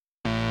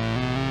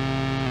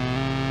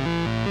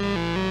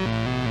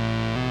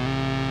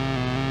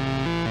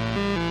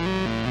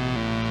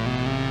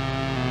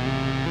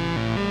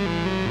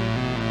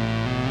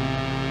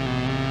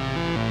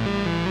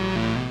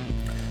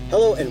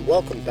Hello and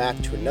welcome back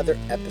to another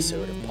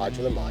episode of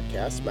Modular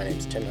Modcast. My name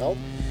is Tim Held,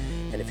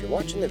 and if you're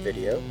watching the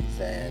video,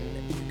 then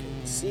you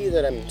can see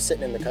that I'm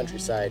sitting in the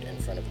countryside in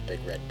front of a big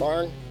red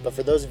barn. But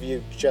for those of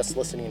you just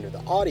listening to the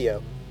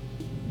audio,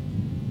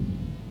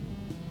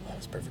 that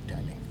was perfect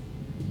timing.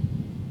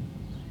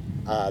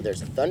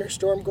 There's a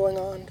thunderstorm going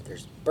on.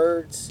 There's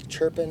birds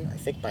chirping. I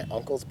think my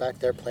uncle's back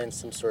there playing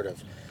some sort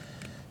of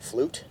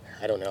flute.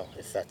 I don't know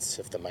if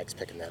the mic's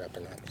picking that up or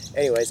not.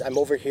 Anyways, I'm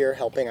over here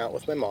helping out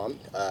with my mom.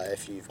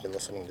 If you've been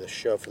listening to the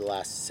show for the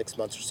last 6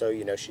 months or so,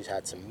 you know she's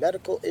had some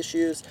medical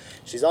issues.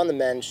 She's on the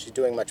mend. She's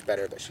doing much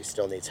better, but she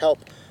still needs help.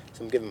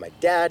 So I'm giving my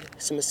dad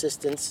some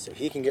assistance so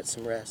he can get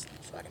some rest,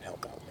 so I can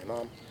help out with my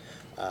mom.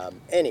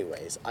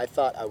 Anyways, I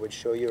thought I would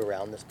show you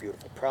around this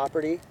beautiful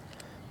property,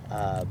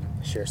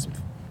 share some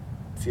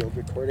field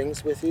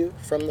recordings with you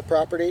from the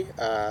property.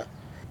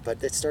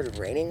 But it started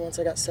raining once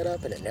I got set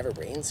up, and it never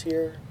rains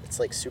here. It's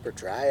like super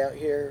dry out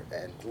here,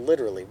 and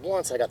literally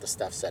once I got the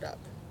stuff set up,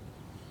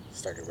 it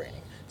started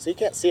raining. So you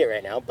can't see it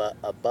right now, but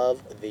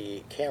above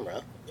the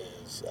camera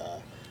is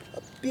a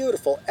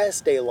beautiful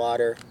Estee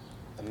Lauder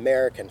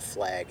American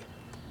flag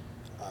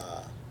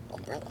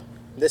umbrella.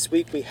 This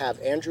week we have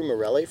Andrew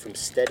Morelli from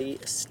Steady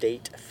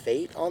State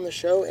Fate on the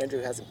show.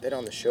 Andrew hasn't been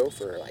on the show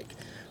for like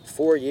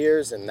 4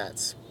 years, and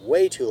that's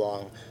way too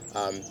long.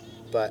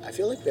 But I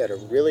feel like we had a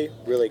really,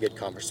 really good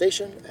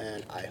conversation,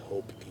 and I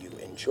hope you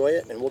enjoy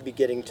it, and we'll be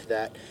getting to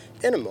that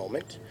in a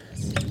moment.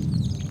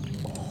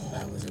 Oh,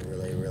 that was a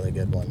really, really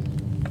good one.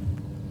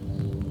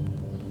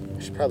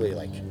 I should probably,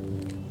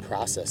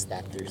 process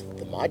that through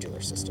the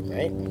modular system,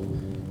 right?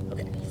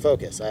 Okay,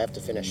 focus. I have to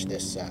finish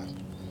this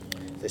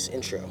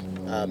intro.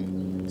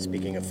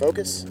 Speaking of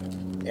focus,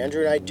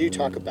 Andrew and I do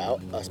talk about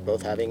us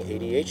both having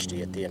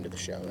ADHD at the end of the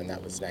show, and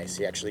that was nice.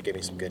 He actually gave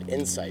me some good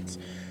insights.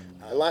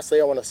 And lastly,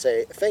 I want to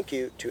say thank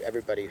you to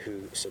everybody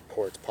who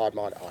supports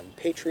PodMod on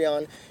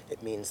Patreon.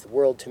 It means the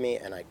world to me,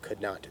 and I could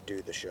not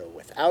do the show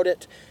without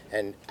it.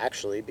 And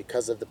actually,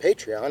 because of the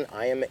Patreon,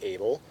 I am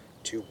able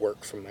to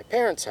work from my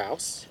parents'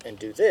 house and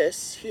do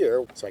this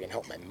here so I can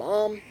help my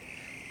mom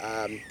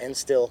and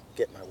still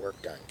get my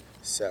work done.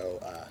 So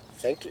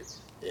thank you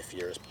if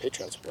you're a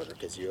Patreon supporter,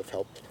 because you have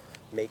helped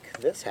make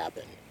this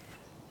happen.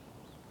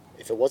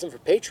 If it wasn't for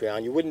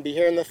Patreon, you wouldn't be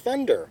hearing the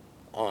thunder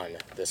on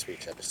this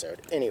week's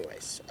episode.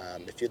 Anyways,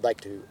 if you'd like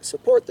to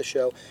support the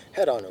show,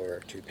 head on over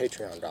to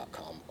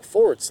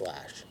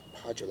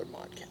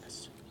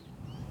patreon.com/modularmodcast.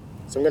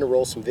 So I'm going to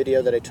roll some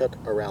video that I took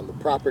around the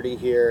property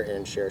here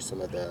and share some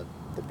of the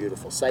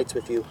beautiful sights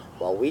with you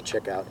while we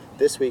check out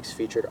this week's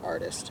featured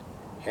artist,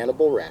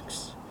 Hannibal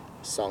Rex.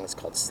 The song is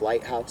called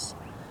Slight House.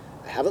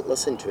 I haven't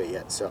listened to it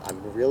yet, so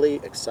I'm really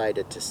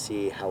excited to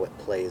see how it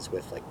plays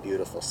with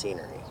beautiful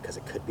scenery, because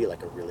it could be a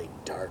really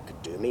dark,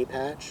 doomy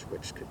patch,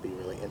 which could be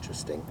really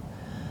interesting,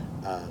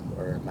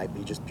 or it might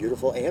be just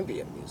beautiful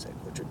ambient music,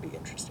 which would be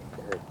interesting,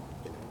 or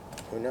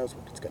who knows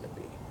what it's going to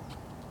be.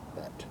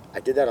 But I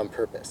did that on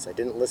purpose. I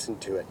didn't listen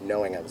to it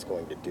knowing I was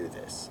going to do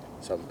this,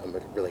 so I'm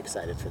really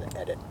excited for the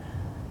edit.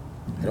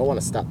 I don't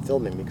want to stop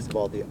filming because of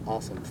all the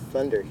awesome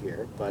thunder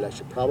here, but I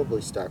should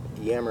probably start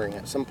yammering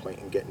at some point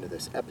and get into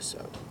this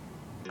episode.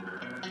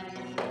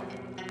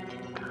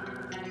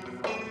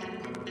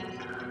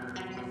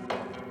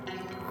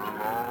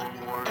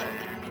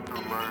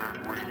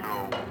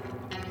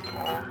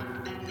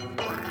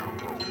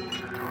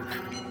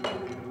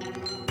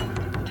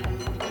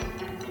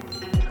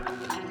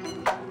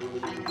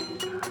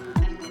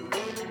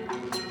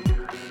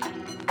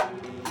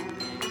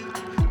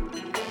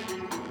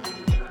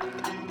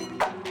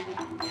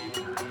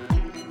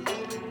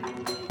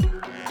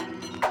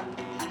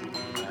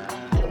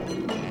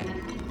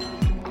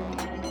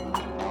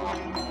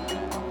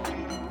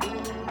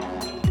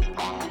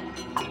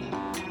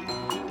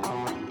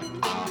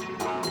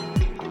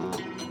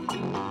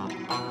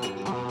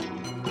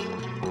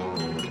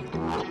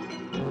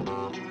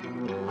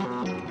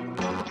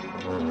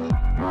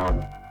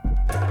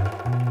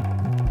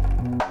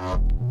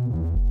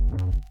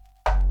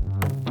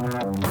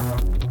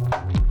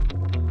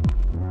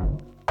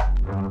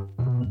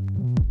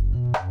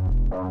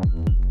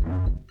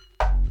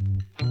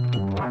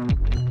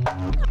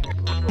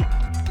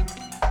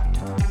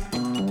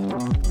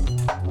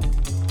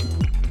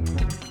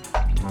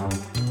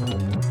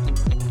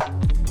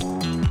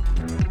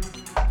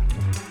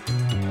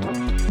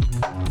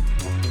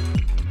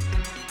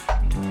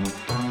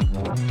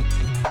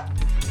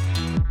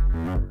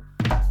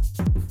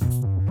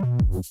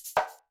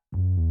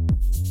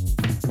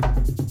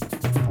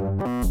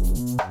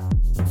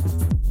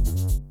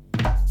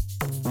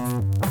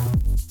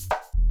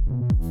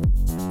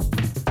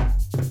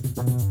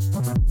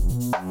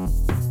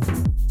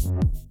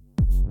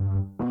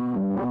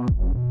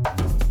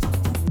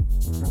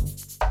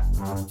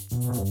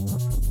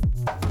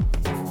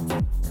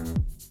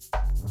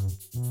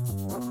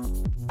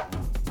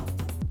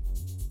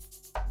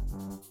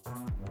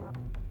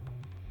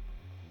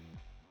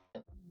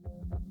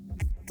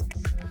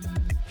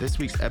 This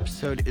week's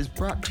episode is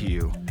brought to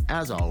you,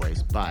 as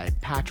always, by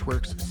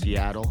Patchworks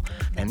Seattle.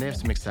 And they have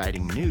some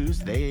exciting news.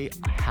 They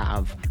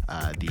have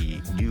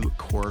the new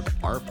Korg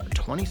ARP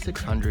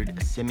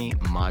 2600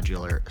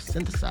 semi-modular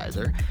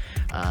synthesizer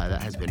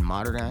that has been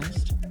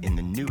modernized in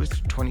the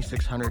newest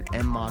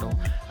 2600M model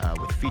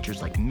with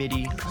features like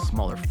MIDI, a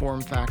smaller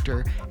form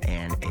factor,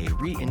 and a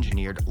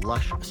re-engineered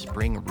lush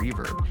spring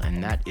reverb.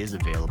 And that is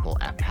available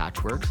at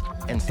Patchworks.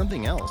 And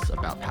something else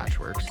about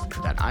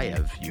Patchworks that I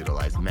have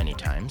utilized many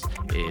times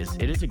is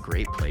it is a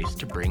great place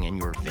to bring in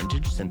your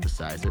vintage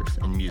synthesizers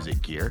and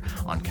music gear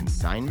on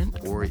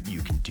consignment, or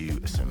you can do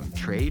some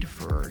trade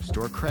for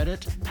store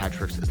credit.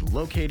 Patchworks is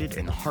located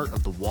in the heart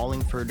of the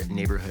Wallingford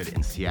neighborhood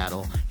in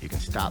Seattle. You can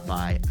stop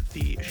by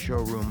the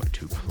showroom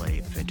to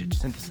play vintage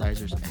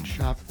synthesizers and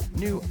shop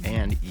new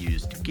and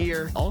used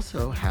gear.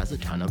 Also has a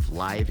ton of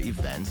live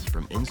events,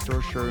 from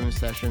in-store showroom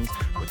sessions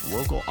with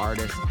local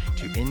artists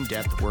to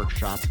in-depth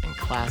workshops and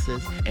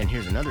classes. And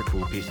here's another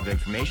cool piece of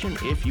information.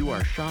 If you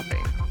are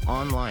shopping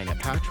online at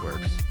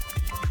Patchworks,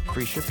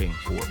 free shipping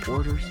for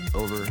orders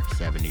over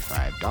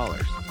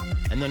 $75.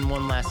 And then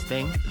one last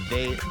thing,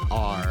 they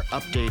are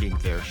updating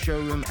their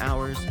showroom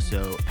hours.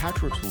 So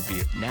Patchworks will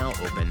be now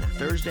open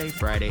Thursday,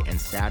 Friday, and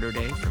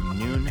Saturday from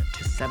noon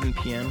to 7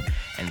 p.m.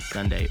 and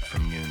Sunday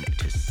from noon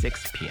to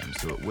 6 p.m.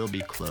 So it will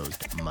be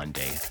closed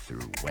Monday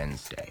through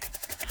Wednesday.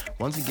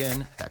 Once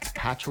again, that's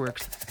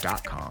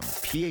patchworks.com,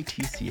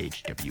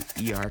 Patchwerks.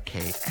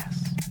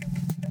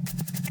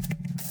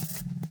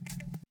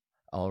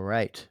 All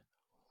right.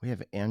 We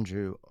have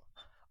Andrew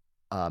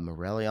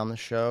Morelli on the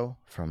show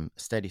from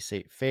Steady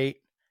State Fate.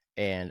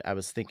 And I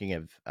was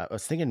thinking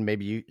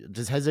maybe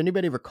has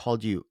anybody ever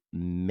called you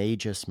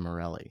Magus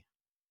Morelli?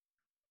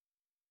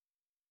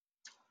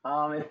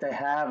 If they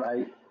have,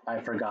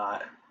 I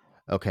forgot.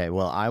 Okay,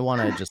 well, I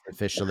want to just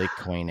officially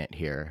coin it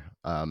here.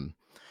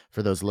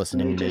 For those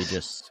listening,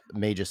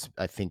 Magus,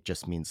 I think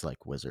just means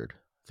like wizard.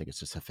 I think it's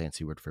just a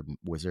fancy word for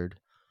wizard.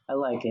 I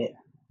like it.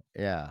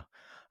 Yeah.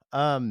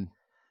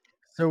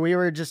 So we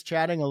were just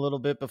chatting a little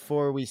bit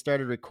before we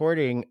started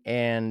recording,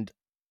 and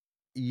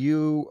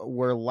you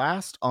were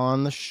last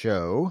on the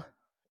show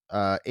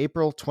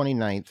April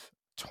 29th,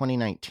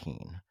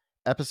 2019,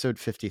 episode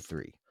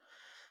 53.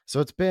 So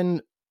it's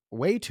been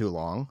way too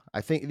long. I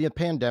think the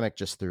pandemic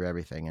just threw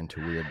everything into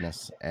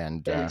weirdness.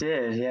 And it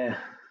did, yeah.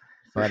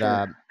 But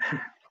sure.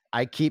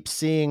 I keep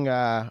seeing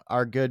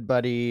our good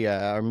buddy,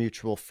 our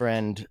mutual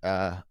friend,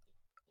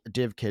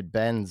 Div Kid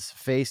Ben's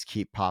face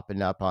keep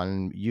popping up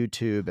on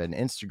YouTube and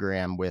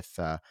Instagram with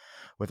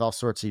all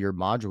sorts of your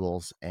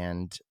modules,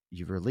 and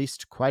you've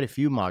released quite a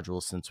few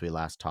modules since we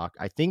last talked.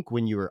 I think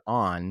when you were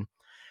on,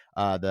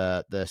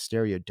 the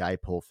stereo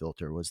dipole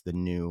filter was the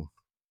new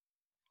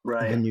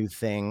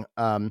thing.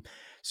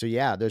 So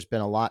yeah, there's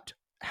been a lot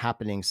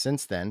happening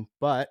since then.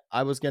 But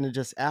I was going to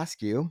just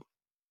ask you.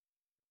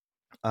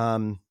 I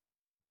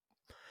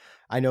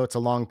know it's a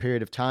long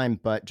period of time,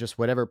 but just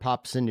whatever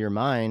pops into your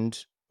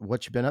mind,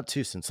 what you been up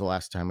to since the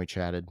last time we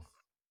chatted?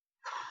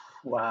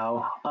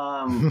 Wow.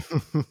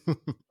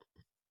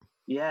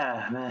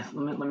 Yeah, man,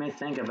 let me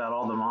think about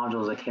all the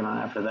modules that came out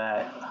after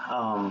that.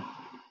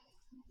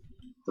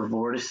 The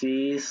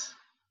vortices.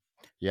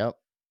 Yep.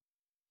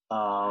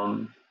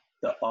 The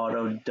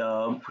auto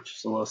dub, which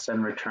is a little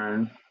send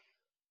return.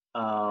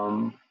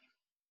 I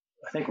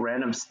think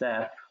random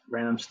step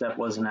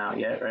wasn't out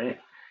yet, right?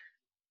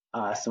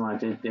 Someone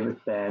did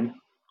with Ben.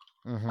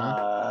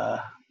 Mm-hmm.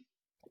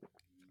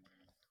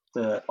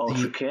 The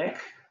Ultra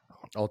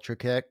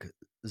Kick,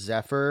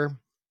 Zephyr,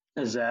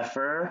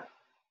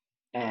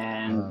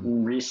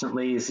 and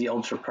recently is the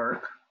Ultra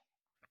Perk.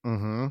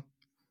 Mm-hmm.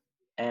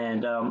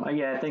 And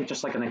I think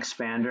just like an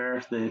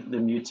expander, the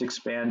mutes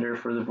expander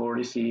for the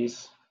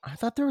vortices. I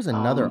thought there was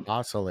another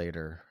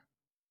oscillator.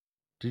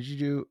 Did you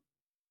do?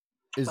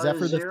 Is Zephyr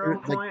the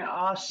 0 point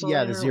oscillator?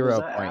 Yeah, the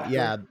 0 point.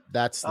 Yeah,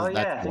 that's one.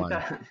 I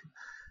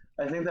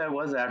think that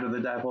was after the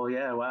dipole.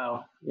 Yeah,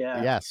 wow.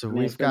 Yeah. Yeah, so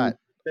we've got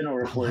been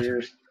over 4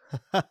 years.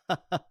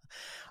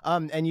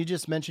 And you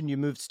just mentioned you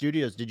moved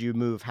studios. Did you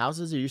move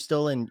houses? Are you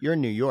still you're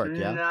in New York,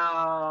 yeah?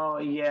 No,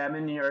 yeah, I'm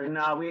in New York.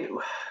 No,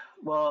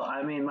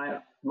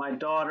 my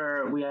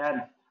daughter,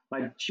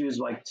 she was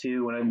like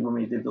 2 when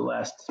we did the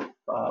last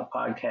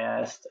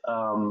podcast.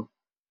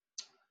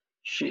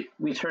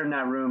 We turned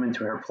that room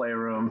into her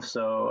playroom,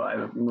 so I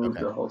moved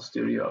the whole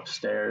studio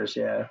upstairs,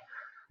 to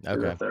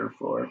the 3rd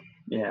floor.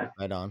 Yeah.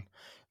 Right on.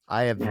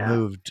 I have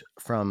moved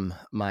from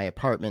my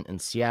apartment in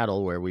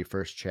Seattle, where we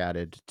first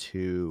chatted,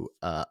 to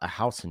a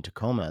house in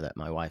Tacoma that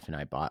my wife and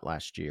I bought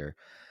last year,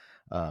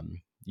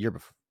 year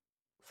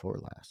before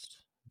last.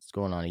 It's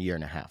going on a year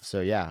and a half.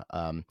 So yeah,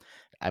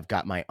 I've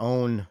got my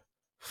own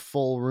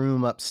full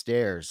room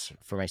upstairs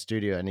for my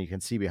studio, and you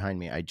can see behind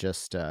me, I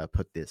just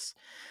put this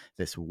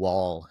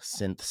wall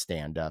synth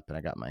stand up, and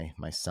I got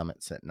my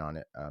Summit sitting on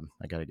it.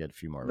 I got to get a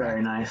few more.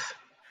 Very nice.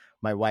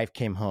 My wife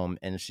came home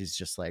and she's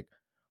just like,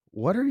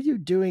 "What are you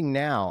doing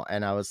now?"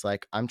 And I was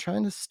like, "I'm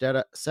trying to set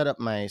up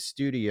my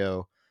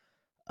studio.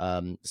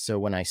 So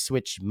when I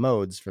switch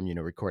modes from,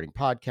 recording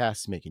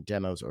podcasts, making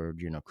demos, or,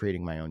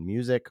 creating my own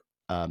music,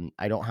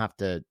 I don't have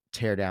to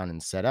tear down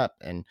and set up.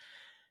 And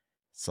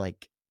it's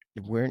like,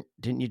 where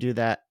didn't you do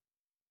that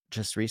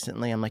just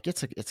recently? I'm like,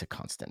 it's a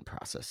constant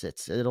process.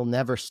 It'll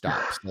never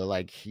stop. So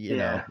like,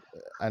 Yeah,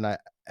 and I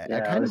yeah. I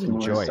kind of was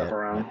moving enjoy stuff it, but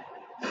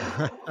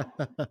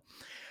around.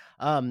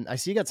 I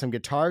see you got some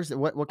guitars.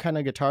 What kind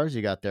of guitars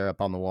you got there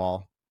up on the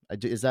wall?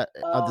 Is that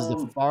this is the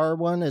Um, far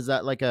one? Is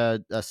that like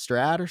a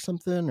Strat or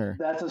something? Or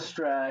that's a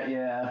Strat.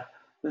 Yeah,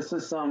 this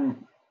is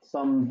some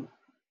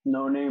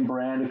no name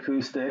brand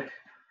acoustic,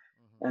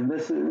 and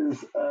this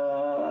is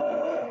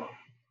a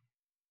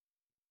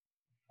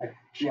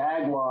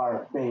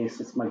Jaguar bass.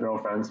 It's my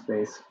girlfriend's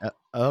bass.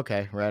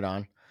 Okay, right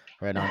on,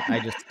 right on. I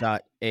just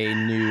got a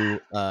new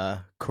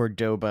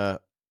Cordoba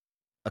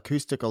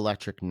acoustic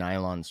electric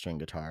nylon string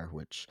guitar,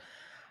 which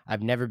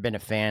I've never been a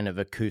fan of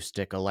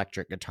acoustic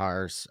electric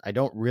guitars. I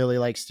don't really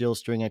like steel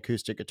string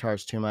acoustic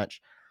guitars too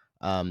much.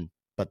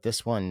 But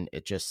this one,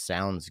 it just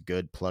sounds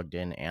good plugged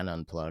in and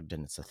unplugged,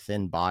 and it's a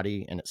thin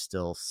body and it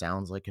still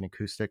sounds like an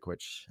acoustic,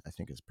 which I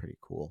think is pretty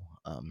cool.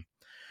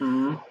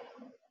 Hmm.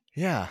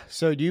 Yeah.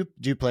 So do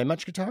you play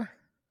much guitar?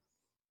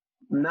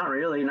 Not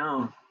really.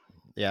 No,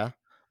 Yeah.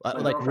 my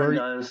Like girlfriend were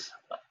does.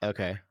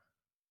 okay.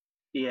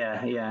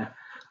 Yeah, yeah.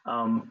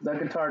 That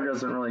guitar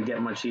doesn't really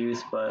get much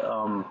use, but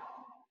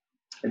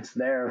it's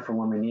there for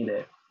when we need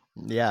it.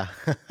 Yeah.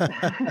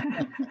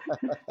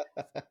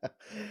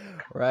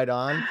 Right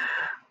on.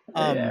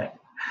 Um Yeah,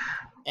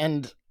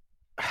 and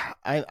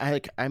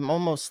I'm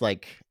almost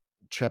like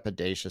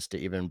trepidatious to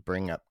even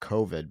bring up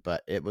COVID,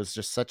 but it was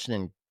just such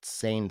an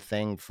insane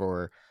thing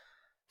for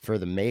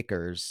the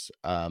makers.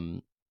 yeah.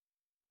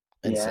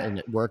 And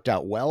it worked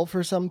out well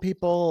for some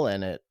people,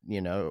 and it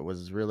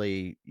was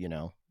really,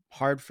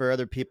 hard for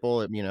other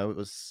people. It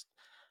was,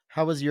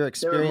 how was your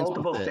There were experience with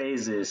multiple it?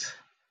 phases.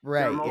 There were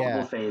Right. multiple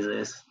Yeah.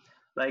 phases.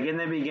 Like in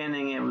the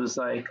beginning, it was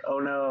like, oh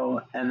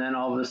no, and then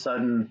all of a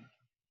sudden,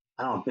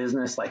 I don't know,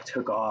 business like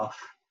took off.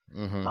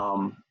 Mm-hmm.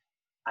 Um,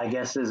 I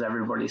guess as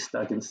everybody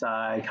stuck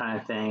inside, kind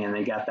of thing, and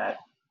they got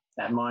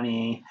that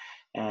money,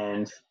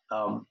 and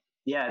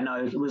yeah,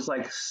 no, it was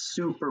like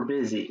super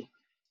busy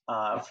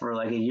for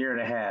like a year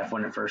and a half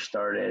when it first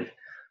started.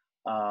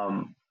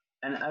 Um,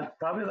 and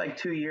probably like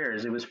 2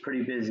 years, it was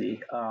pretty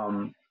busy.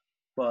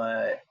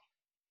 But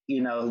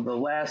the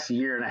last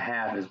year and a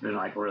half has been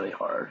like really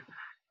hard.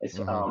 It's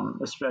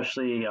Mm-hmm.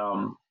 especially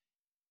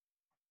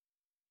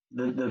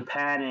the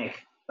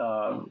panic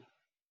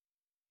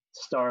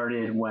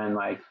started when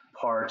like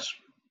parts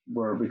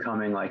were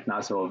becoming like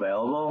not so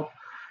available,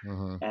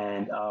 Mm-hmm.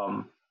 and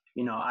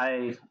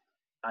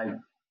I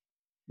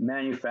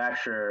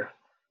manufacture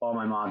all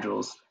my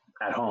modules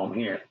at home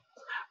here,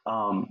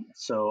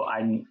 so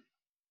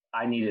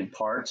I needed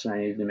parts and I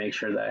needed to make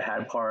sure that I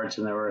had parts,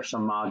 and there were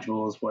some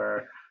modules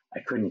where I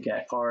couldn't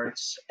get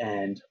parts,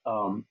 and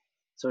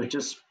so it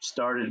just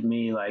started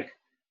me like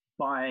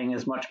buying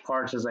as much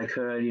parts as I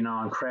could,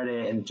 on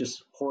credit, and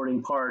just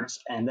hoarding parts,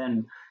 and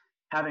then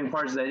having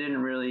parts that I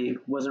didn't really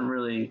wasn't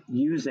really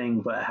using,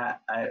 but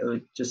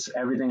just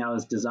everything I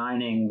was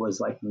designing was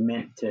like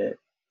meant to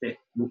fit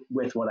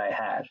with what I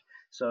had.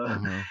 So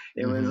Mm-hmm.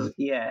 it Mm-hmm. was,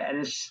 yeah, and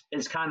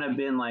it's kind of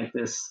been like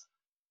this,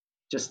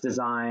 just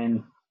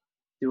design,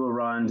 do a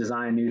run,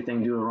 design a new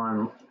thing, do a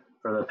run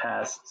for the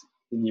past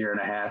year and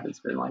a half. It's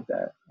been like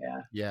that.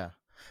 Yeah. Yeah.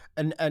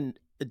 And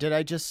did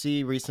I just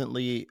see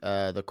recently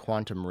the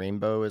quantum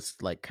rainbow is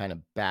like kind of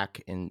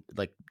back in,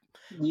 like,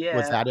 was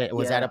Yeah. that it?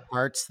 Was that a Yeah.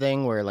 parts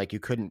thing where like you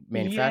couldn't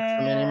manufacture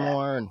them Yeah.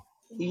 anymore? And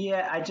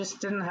Yeah. I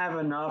just didn't have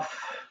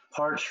enough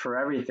parts for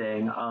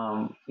everything. A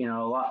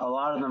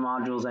lot of the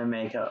modules I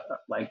make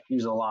like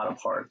use a lot of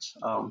parts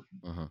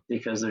mm-hmm.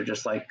 because they're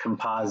just like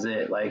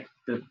composite, like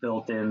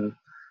built in,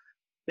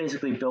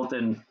 basically built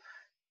in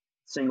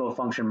single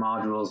function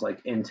modules, like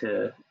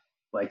into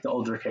like the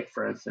Ultra Kick,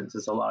 for instance.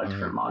 It's a lot of Mm-hmm.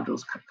 different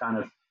modules, kind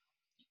of,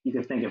 you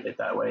could think of it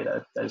that way,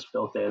 that's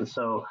built in.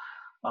 So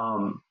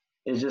um,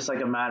 it's just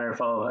like a matter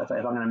of, if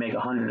I'm going to make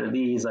 100 of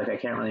these, like I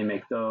can't really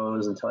make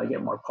those until I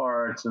get more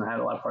parts, and I had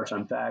a lot of parts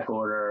on back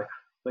order.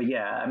 But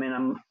yeah, I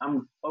mean,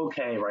 I'm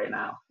okay right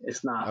now.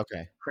 It's not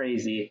Okay.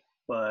 crazy,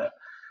 but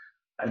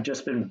I've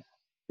just been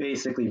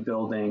basically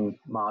building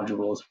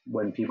modules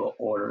when people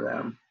order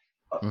them,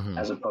 Mm-hmm.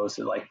 as opposed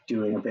to like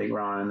doing a big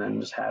run and then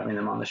just having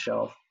them on the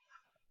shelf.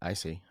 I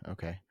see.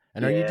 Okay.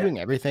 And are you Yeah, doing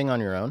everything on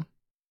your own?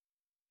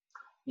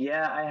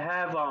 yeah. I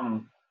have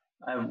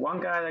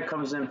one guy that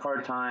comes in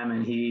part time,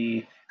 and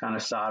he kind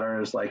of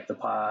solders like the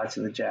pots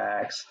and the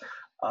jacks.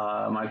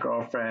 My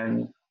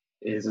girlfriend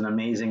is an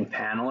amazing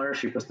paneler.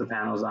 She puts the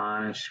panels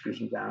on and she screws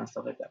them down and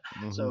stuff like that.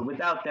 Mm-hmm. So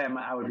without them,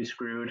 I would be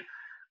screwed,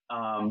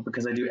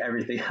 because I do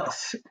everything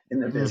else in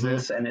the Mm-hmm.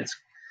 business, and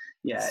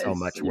So it's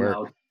much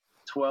work.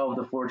 12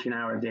 to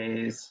 14-hour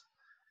days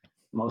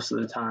most of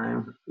the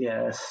time.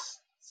 Yeah, it's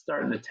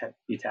starting to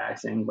be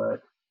taxing,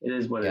 but it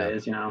is what it Yeah.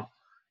 is. Yeah.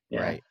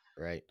 Right.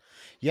 Right.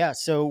 Yeah.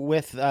 So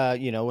with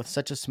with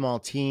such a small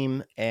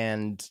team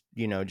and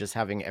just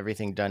having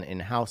everything done in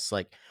house,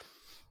 like,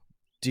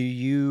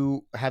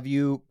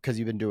 because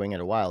you've been doing it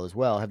a while as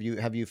well, have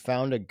you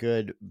found a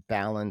good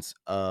balance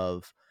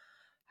of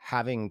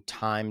having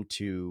time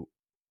to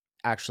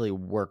actually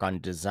work on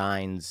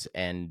designs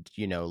and,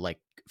 like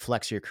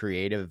flex your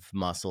creative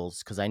muscles.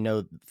 Because I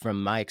know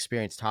from my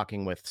experience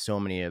talking with so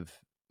many of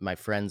my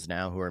friends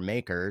now who are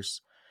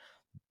makers,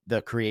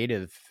 the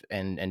creative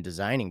and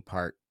designing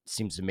part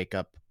seems to make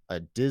up a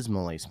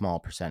dismally small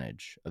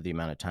percentage of the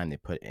amount of time they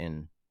put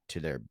in to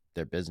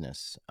their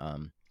business.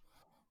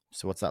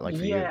 So what's that like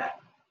for you? Yeah,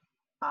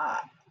 I,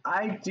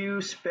 I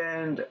do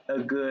spend a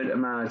good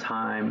amount of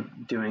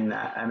time doing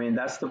that. I mean,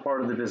 that's the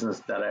part of the business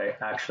that I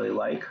actually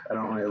like. I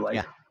don't really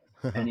Yeah.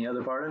 like any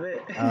other part of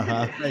it.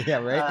 Uh-huh. Yeah,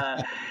 right.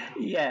 uh,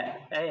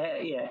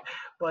 yeah.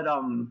 But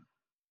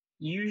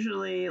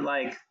usually,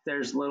 like,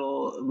 there's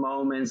little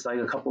moments, like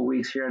a couple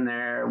weeks here and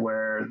there,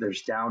 where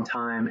there's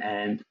downtime,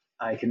 and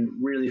I can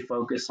really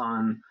focus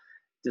on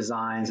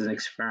designs and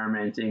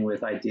experimenting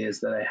with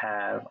ideas that I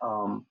have.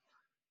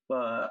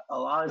 But a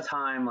lot of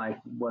time, like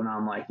when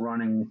I'm like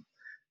running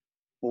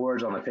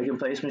boards on the pick and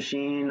place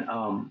machine,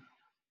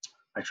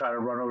 I try to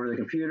run over to the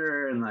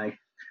computer and like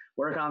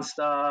work on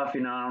stuff.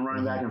 I'm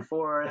running Hmm. back and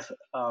forth,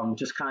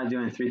 just kind of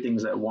doing three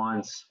things at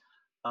once.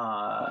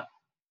 Uh,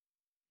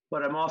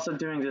 but I'm also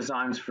doing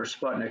designs for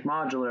Sputnik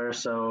Modular,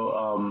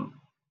 so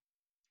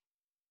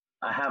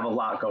I have a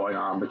lot going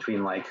on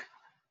between like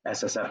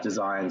SSF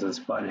designs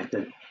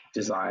and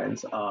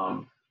designs.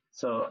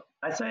 So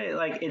I'd say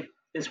like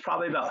it's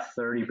probably about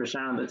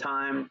 30% of the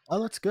time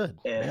Oh, that's good.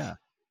 if Yeah.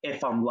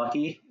 if I'm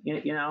lucky,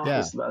 Yeah.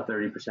 it's about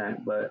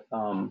 30%. But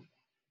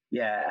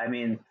yeah, I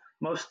mean,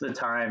 most of the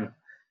time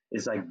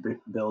is like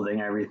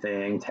building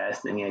everything,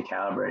 testing it,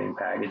 calibrating,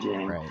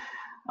 packaging, Right.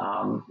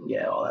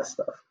 yeah, all that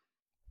stuff.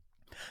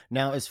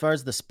 Now, as far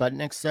as the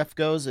Sputnik stuff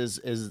goes,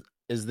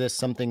 is this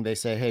something they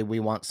say, hey, we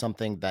want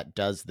something that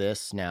does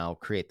this now,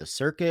 create the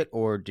circuit,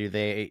 or do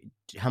they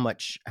how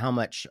much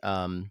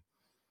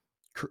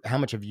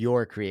of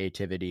your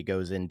creativity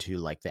goes into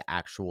like the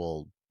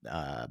actual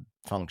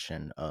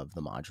function of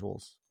the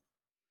modules?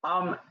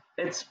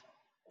 It's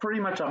pretty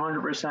much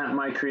 100%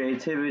 my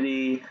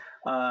creativity,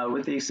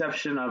 with the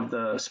exception of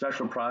the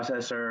special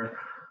processor,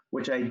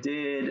 which I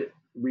did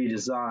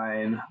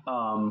redesign.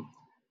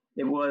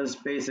 It was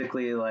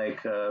basically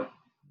like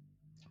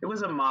it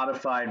was a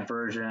modified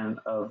version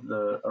of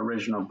the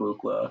original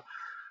Buchla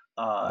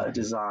Okay.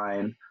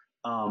 design,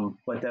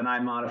 but then I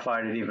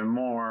modified it even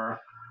more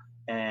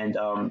and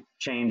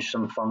changed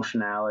some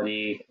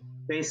functionality.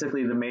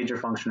 Basically, the major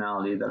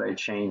functionality that I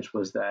changed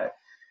was that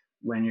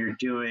when you're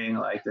doing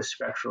like the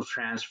spectral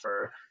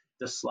transfer,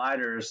 the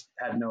sliders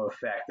had no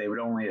effect. They would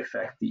only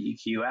affect the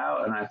EQ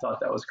out, and I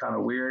thought that was kind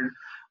of weird,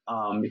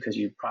 because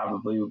you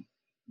probably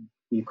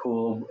be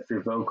cool if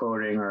you're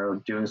vocoding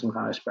or doing some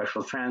kind of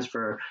spectral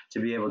transfer to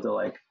be able to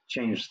like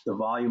change the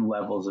volume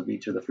levels of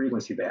each of the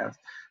frequency bands.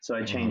 So I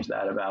Hmm. changed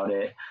that about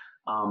it.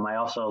 I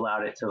also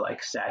allowed it to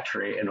like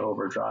saturate and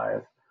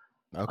overdrive.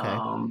 Okay.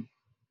 Um,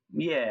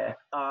 yeah.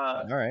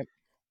 All right.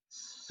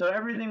 So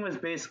everything was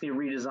basically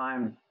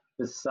redesigned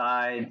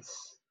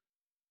besides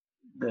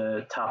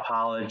the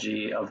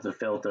topology of the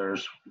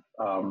filters,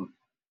 um,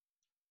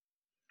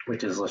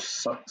 which is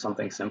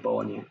something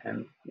simple,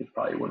 and you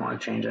probably wouldn't want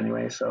to change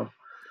anyway. So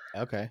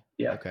Okay.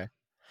 yeah, Okay.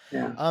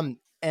 yeah.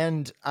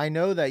 And I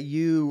know that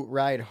you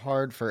ride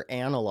hard for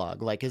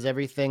analog. Like, is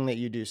everything that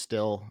you do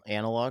still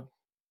analog?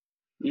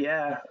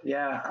 Yeah.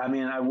 I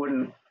mean, I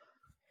wouldn't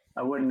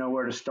know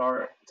where to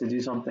start to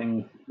do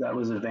something that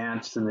was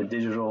advanced in the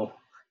digital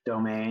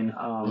domain.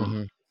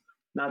 Hmm.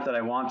 Not that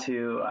I want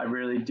to. I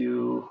really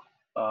do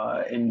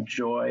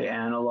enjoy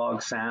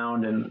analog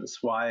sound, and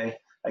it's why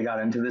I got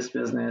into this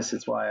business.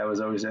 It's why I was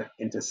always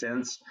into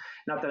synths.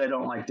 Not that I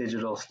don't like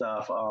digital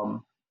stuff.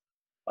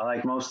 I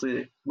like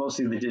mostly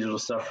the digital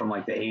stuff from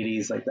like the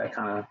 '80s, like that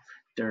kind of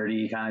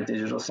dirty kind of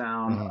digital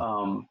sound.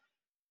 Hmm.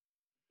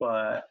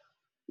 But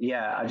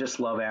yeah, I just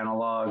love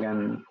analog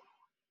and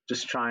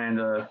just trying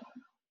to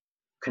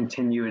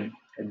continue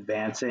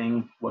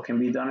advancing what can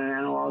be done in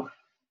analog.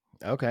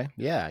 Okay.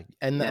 Yeah.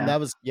 And Yeah. that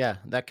was, yeah,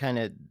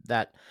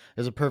 that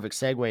is a perfect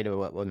segue to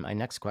what my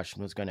next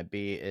question was going to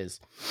be is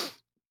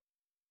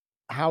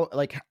how,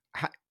 like,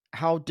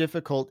 how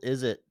difficult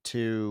is it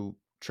to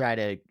try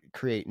to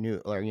create new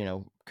or,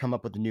 come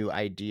up with new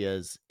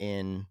ideas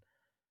in,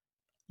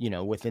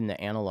 within the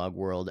analog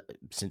world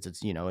since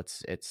it's,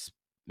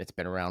 it's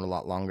been around a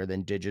lot longer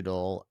than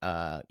digital,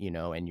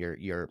 and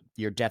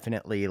you're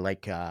definitely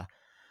like,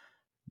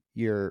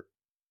 you're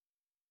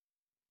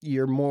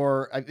you're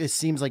more it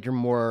seems like you're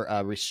more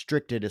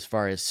restricted as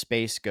far as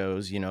space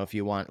goes. If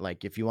you want,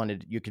 like, if you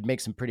wanted, you could make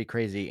some pretty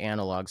crazy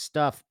analog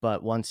stuff,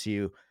 but once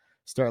you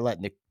start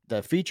letting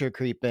the feature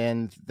creep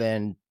in,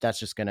 then that's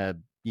just gonna,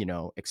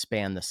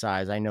 expand the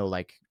size. I know,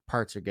 like,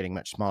 parts are getting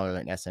much smaller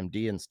than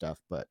SMD and stuff,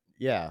 but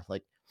yeah,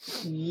 like.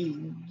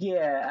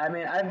 Yeah, I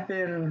mean, I've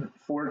been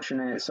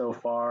fortunate so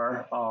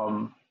far,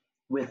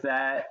 with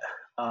that.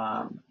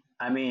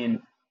 I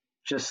mean,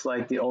 just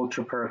like the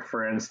Ultra Perk,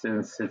 for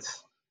instance,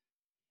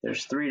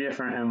 there's three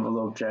different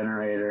envelope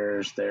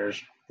generators.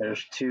 There's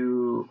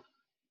two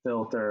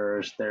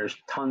filters. There's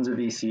tons of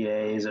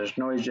VCAs. There's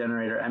noise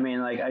generator. I mean,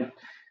 like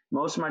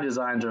most of my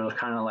designs are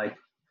kind of like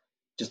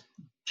just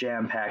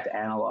jam-packed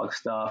analog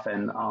stuff,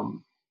 and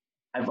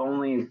I've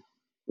only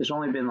there's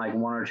only been like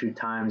one or two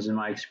times in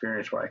my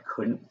experience where I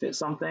couldn't fit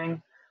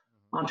something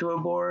onto a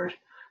board.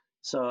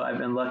 So I've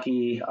been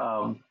lucky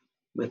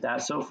with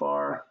that so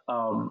far.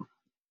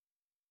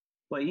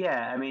 But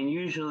yeah, I mean,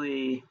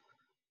 usually,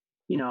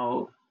 you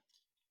know,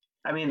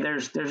 I mean,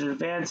 there's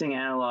advancing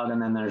analog,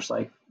 and then there's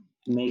like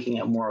making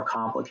it more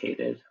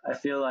complicated. I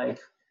feel like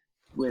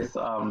with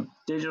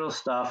digital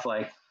stuff,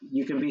 like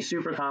you can be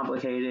super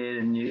complicated,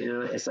 and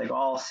it's like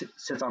all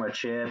sits on a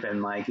chip,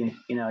 and like you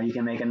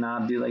can make a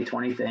knob do like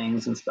 20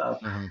 things and stuff.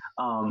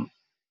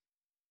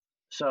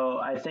 So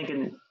I think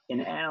in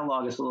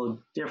analog it's a little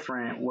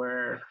different,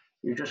 where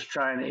you're just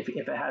trying to,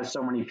 if it has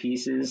so many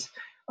pieces,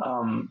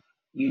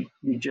 you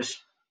just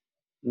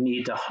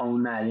need to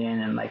hone that in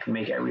and like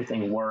make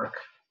everything work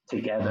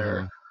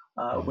together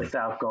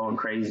without going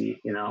crazy,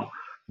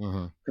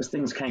 because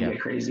things can get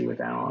crazy with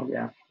analog.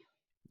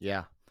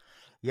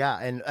 Yeah,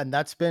 and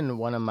that's been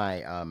one of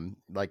my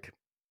like,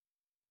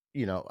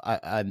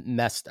 I've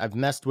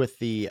messed with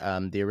the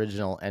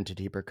original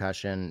Entity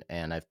percussion,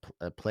 and I've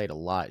played a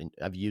lot, and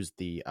I've used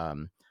the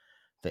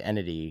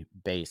Entity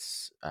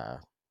bass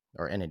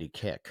or Entity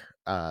kick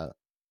a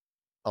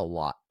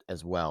lot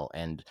as well,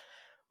 and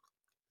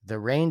the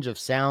range of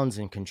sounds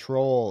and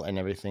control and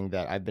everything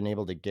that I've been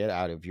able to get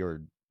out of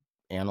your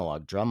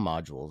analog drum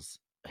modules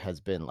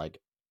has been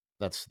like,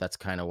 that's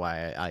kind of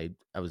why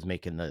I was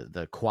making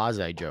the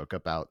quasi joke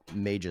about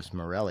Magus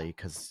Morelli,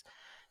 because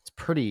it's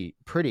pretty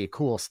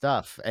cool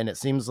stuff. And it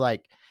seems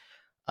like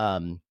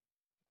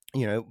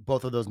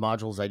both of those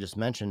modules I just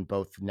mentioned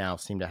both now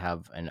seem to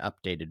have an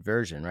updated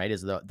version, right?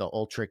 Is the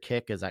Ultra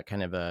Kick, is that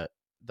kind of an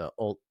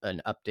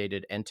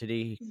updated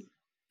Entity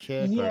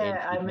kick or Yeah,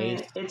 Entity I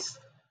mean, bass?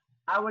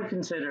 I would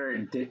consider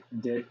it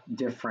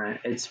different.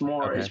 It's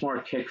more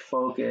Okay. kick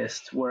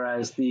focused,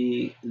 whereas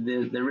the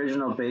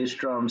original bass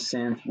drum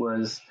synth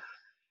was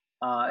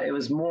it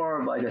was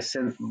more of like a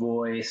synth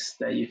voice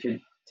that you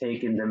could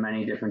take into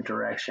many different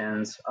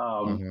directions.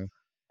 And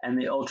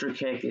the Ultra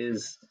Kick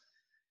is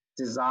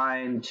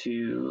designed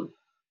to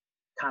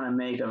kind of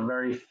make a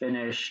very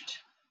finished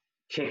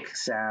kick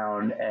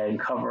sound and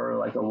cover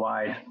like a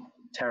wide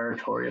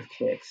territory of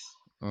kicks.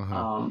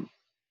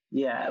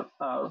 Yeah,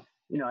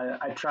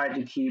 I tried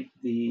to keep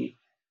the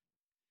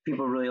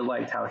people really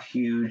liked how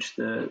huge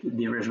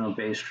the original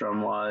bass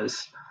drum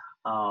was.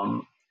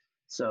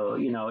 So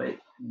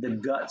the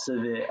guts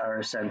of it are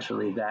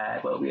essentially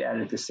that, but we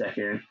added the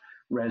second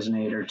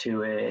resonator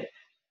to it,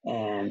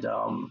 and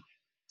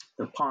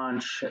the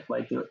punch,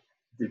 like the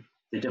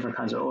different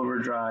kinds of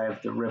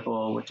overdrive, the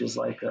ripple, which is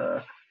like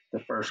the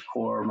first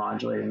core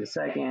modulating the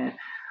second,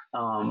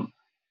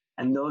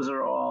 and those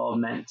are all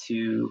meant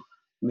to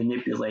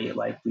manipulate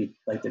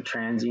the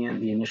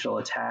transient, the initial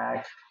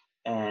attack,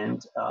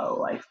 and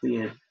like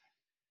the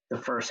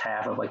first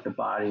half of like the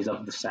bodies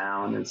of the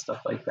sound and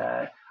stuff like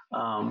that.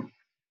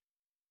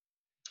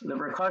 The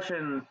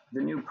percussion,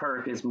 the new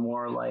perk is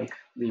more like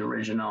the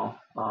original,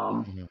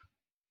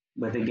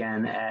 with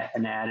again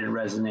an added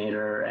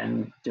resonator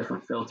and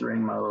different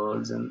filtering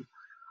modes, and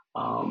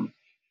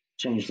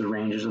change the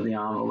ranges of the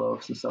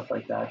envelopes and stuff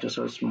like that, just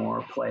so it's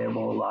more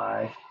playable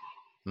live.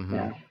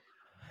 Yeah.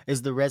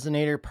 Is the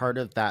resonator part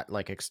of that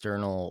like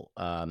external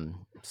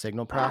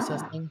signal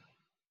processing?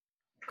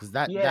 Because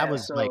that Yeah.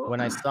 was like, So when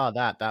I saw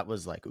that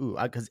was like, ooh,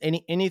 because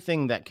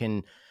anything that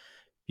can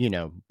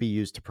be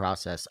used to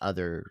process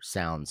other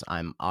sounds,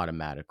 I'm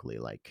automatically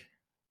like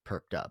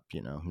perked up.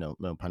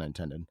 No pun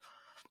intended.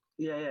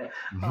 yeah.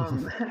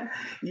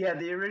 Yeah.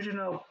 The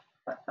original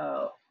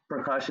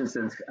percussion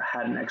synth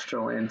had an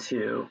external in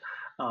too.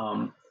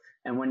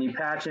 And when you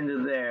patch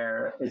into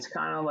there, it's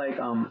kind of like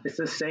it's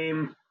the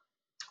same.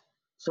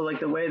 So like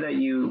the way that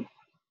you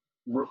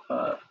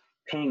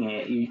ping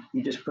it, you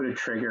just put a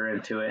trigger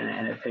into it,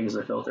 and it pings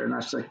the filter, and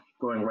that's like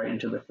going right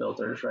into the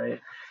filters, right?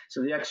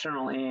 So the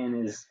external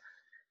in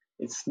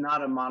it's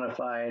not a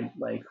modified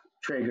like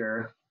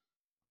trigger.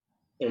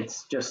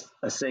 It's just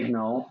a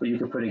signal, but you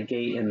could put a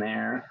gate in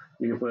there,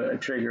 you could put a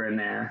trigger in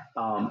there,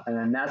 and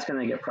then that's going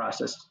to get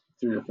processed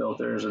through the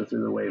filters and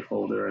through the wave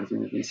folder and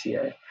through the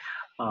VCA.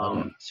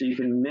 So you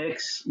can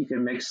mix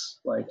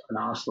like an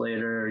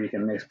oscillator, you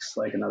can mix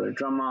like another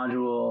drum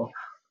module,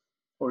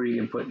 or you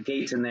can put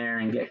gates in there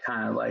and get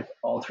kind of like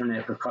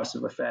alternate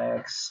percussive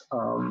effects.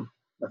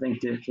 I think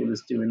DivKid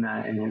was doing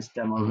that in his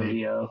demo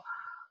video.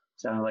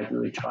 Sounded like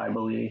really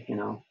tribally,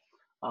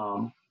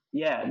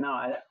 yeah,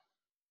 no,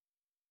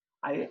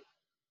 I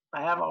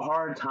have a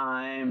hard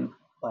time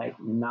like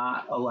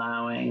not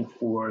allowing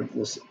for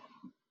this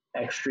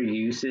extra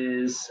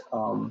uses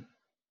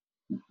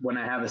when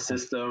I have a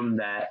system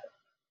that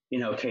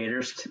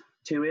caters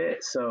to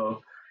it.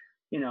 So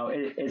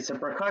it's a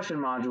percussion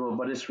module,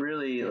 but it's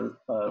really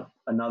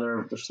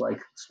another just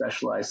like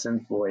specialized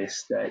synth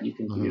voice that you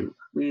can do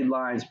lead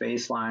lines,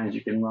 bass lines.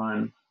 You can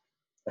run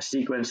a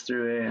sequence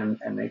through it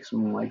and make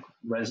some like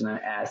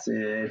resonant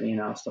acid,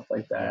 stuff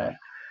like that.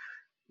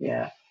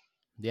 Yeah.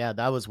 Yeah,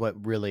 that was what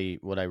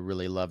I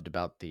really loved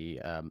about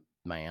the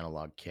my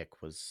analog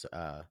kick was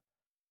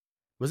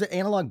it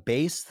analog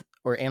bass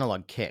or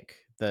analog kick?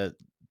 The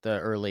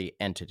early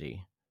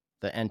entity.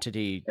 The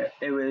entity,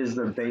 It was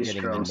the I'm bass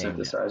forgetting the drum name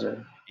now.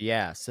 synthesizer.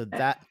 Yeah, so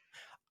that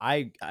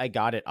I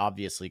got it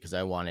obviously because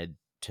I wanted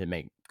to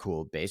make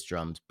cool bass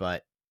drums,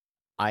 but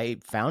I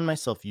found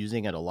myself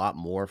using it a lot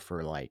more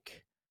for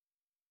like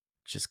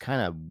just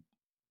kind of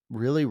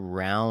really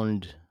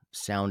round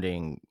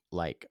sounding,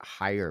 like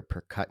higher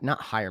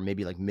not higher,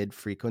 maybe like mid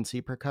frequency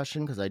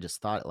percussion, because I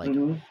just thought like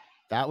Hmm.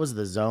 that was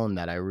the zone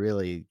that I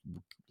really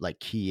like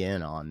key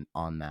in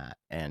on that.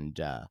 And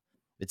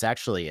it's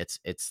actually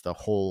it's the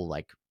whole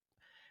like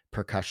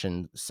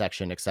percussion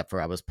section, except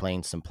for I was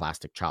playing some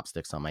plastic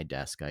chopsticks on my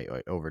desk. I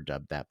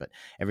overdubbed that, but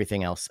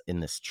everything else in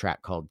this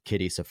track called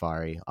Kitty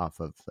Safari off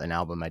of an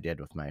album I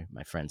did with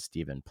my friend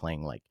Steven,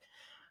 playing like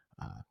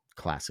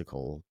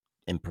classical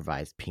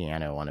improvised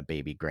piano on a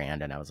baby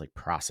grand, and I was like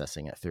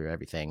processing it through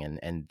everything,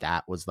 and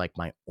that was like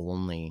my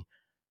only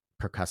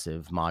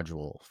percussive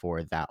module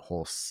for that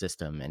whole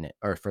system, and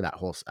or for that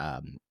whole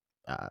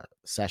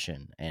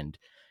session. And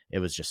it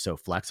was just so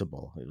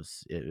flexible.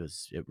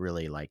 It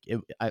really like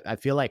it. I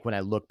feel like when I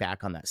look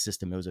back on that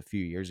system, it was a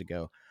few years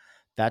ago.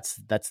 That's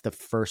the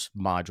first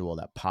module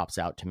that pops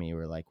out to me.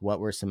 Where like, what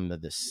were some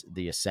of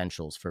the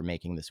essentials for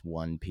making this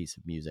one piece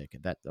of music?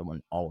 That the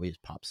one always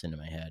pops into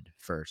my head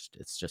first.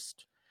 It's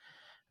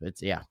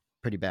yeah,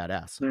 pretty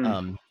badass.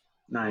 Mm,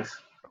 nice.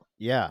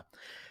 Yeah.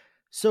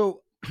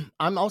 So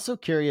I'm also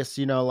curious,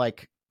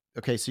 like,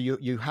 okay, so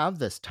you have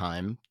this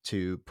time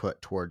to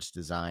put towards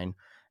design,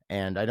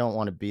 and I don't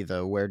want to be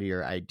the where do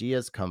your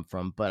ideas come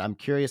from, but I'm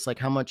curious, like,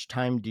 how much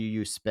time do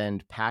you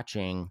spend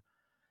patching,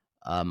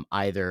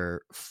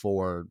 either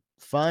for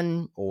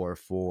fun or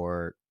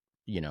for,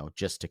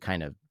 just to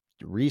kind of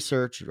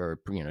research or,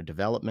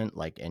 development,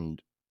 like,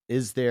 and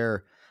is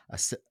there a,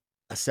 se-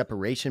 a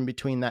separation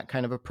between that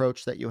kind of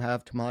approach that you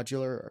have to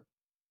modular?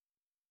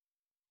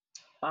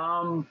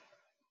 Um,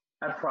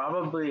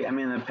 I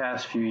mean, the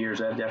past few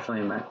years, I've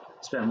definitely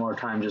spent more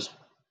time just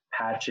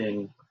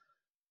patching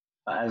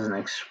as an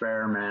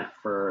experiment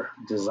for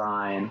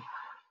design.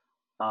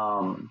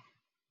 Um,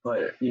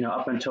 but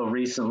up until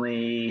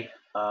recently,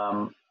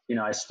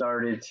 I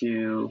started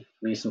to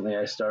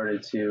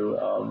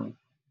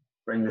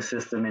bring the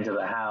system into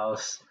the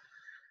house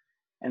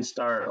and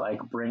start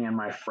like bringing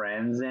my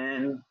friends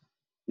in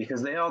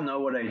because they all know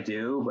what I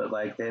do, but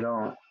like they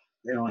don't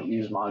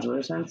use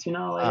modular synths, like a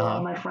lot Uh-huh.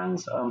 of my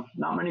friends.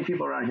 Not many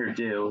people around here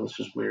do. It's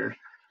just weird.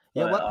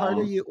 Yeah, But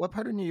what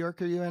part of New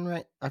York are you in,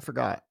 right? I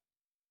forgot.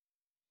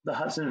 the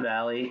Hudson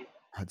Valley,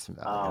 Hudson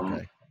Valley, um,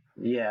 okay.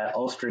 yeah,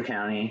 Ulster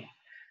County.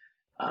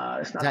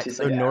 It's Is not. that It's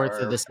so like an north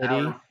of the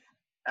city?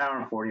 hour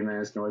and 40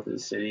 minutes north of the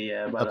city,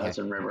 yeah, by the Okay,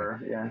 Hudson okay,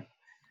 River. Yeah.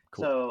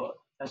 cool. So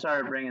I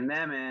started bringing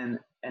them in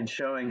and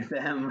showing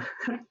them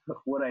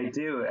what I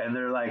do, and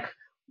they're like,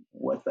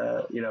 what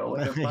the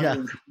fuck Yeah.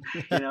 is,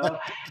 you know?"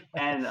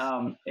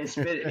 And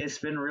it's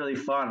been really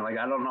fun. Like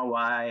I don't know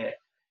why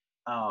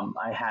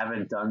I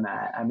haven't done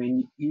that. I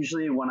mean,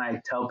 usually when I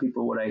tell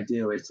people what I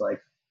do, it's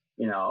like,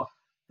 you know,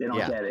 they don't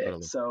Yeah, get it.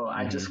 totally. So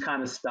I Mhm, just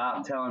kind of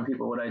stopped telling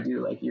people what I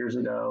do like years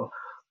ago,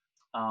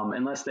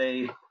 unless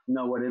they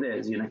know what it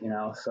is,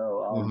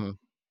 So, mhm.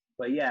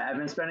 but yeah, I've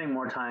been spending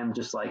more time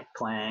just like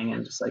playing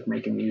and just like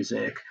making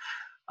music,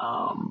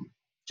 um,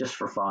 just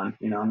for fun.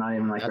 I'm not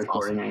even like That's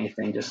recording awesome.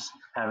 anything, just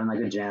having like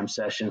a jam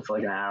session for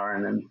like an hour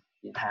and then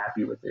being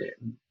happy with it.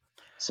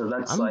 So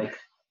that's I'm like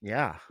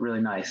yeah.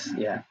 really nice.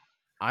 Yeah.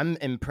 I'm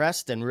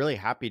impressed and really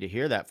happy to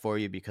hear that for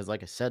you because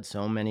like I said,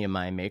 so many of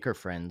my maker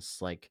friends,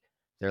 like,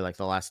 they're like,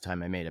 the last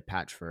time I made a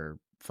patch for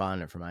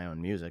fun or for my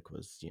own music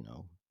was,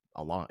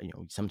 a long,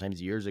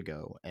 sometimes years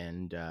ago.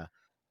 And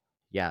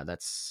yeah,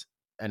 that's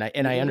and You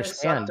I can get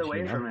sucked understand,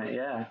 away from it.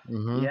 Yeah.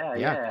 Yeah. Yeah,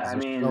 Yeah. because I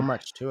there's so mean,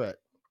 much to it.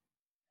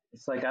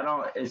 it's like,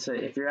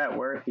 if you're at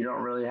work, you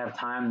don't really have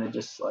time to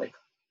just like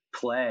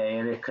play.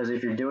 And because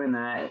if you're doing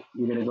that,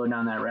 you're going to go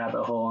down that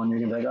rabbit hole and you're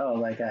going to be like, oh,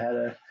 like I had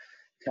to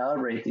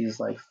calibrate these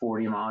like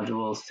 40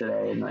 modules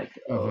today. And like,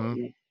 oh,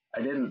 Mhm.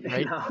 I didn't,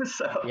 Right?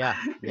 So Yeah,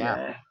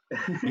 yeah.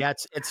 yeah. Yeah,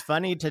 it's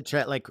funny to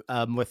try like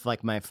with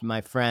like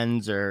my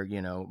friends or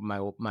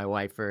my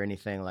wife or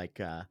anything like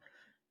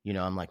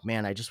I'm like,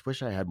 man, I just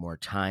wish I had more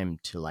time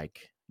to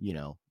like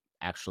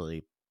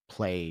actually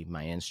play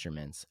my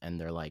instruments. And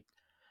they're like,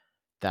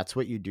 that's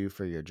what you do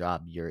for your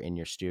job. You're in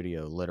your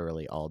studio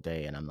literally all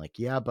day. And I'm like,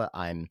 yeah, but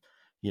I'm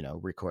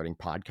recording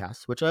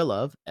podcasts, which I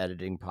love,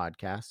 editing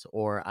podcasts,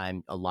 or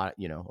I'm a lot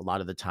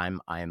of the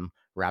time I'm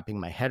wrapping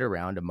my head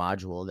around a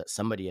module that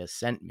somebody has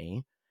sent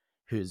me,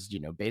 who's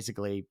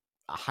basically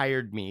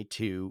hired me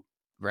to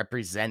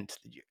represent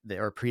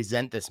or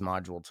present this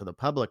module to the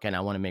public, and I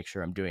want to make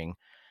sure I'm doing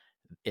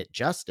it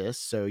justice.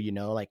 So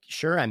like,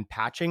 sure, I'm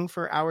patching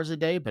for hours a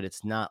day, but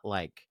it's not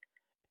like,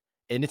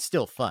 and it's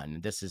still fun.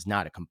 This is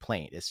not a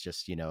complaint. It's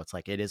just it's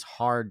like, it is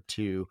hard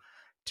to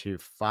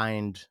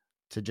find,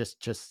 to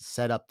just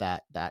set up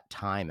that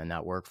time and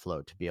that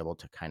workflow to be able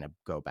to kind of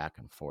go back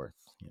and forth.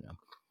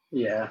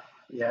 Yeah.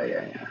 Yeah.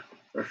 Yeah. Yeah.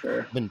 For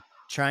sure. Been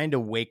trying to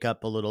wake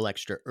up a little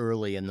extra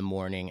early in the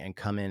morning and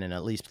come in and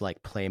at least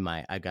like play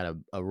I got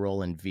a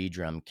Roland V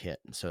drum kit.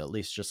 So at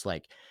least just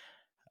like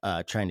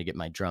trying to get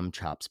my drum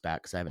chops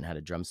back because I haven't had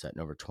a drum set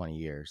in over 20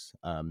 years.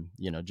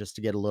 Just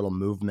to get a little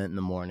movement in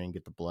the morning,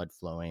 get the blood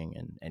flowing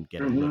and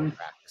get a little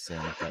practice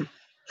in. But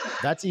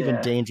that's even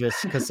Yeah.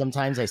 dangerous because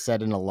sometimes I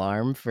set an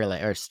alarm for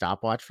like, or a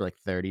stopwatch for like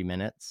 30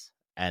 minutes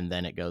and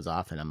then it goes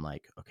off and I'm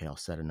like, okay, I'll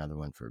set another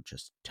one for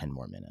just 10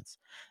 more minutes.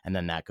 And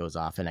then that goes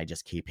off and I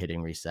just keep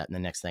hitting reset. And the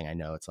next thing I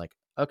know, it's like,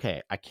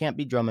 okay, I can't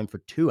be drumming for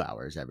 2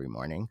 hours every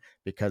morning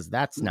because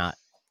that's not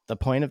the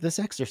point of this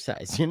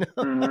exercise,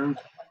 Mm-hmm.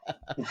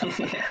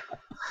 Yeah.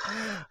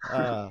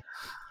 uh,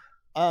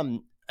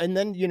 and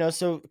then,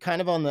 so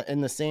kind of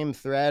in the same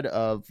thread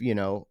of,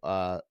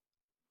 I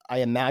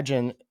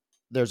imagine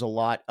there's a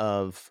lot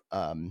of,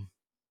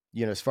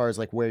 as far as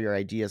like where your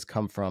ideas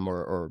come from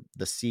or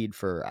the seed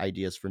for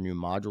ideas for new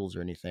modules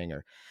or anything,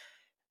 or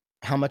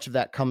how much of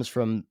that comes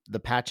from the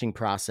patching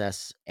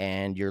process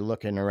and you're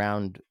looking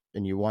around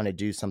and you want to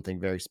do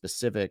something very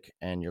specific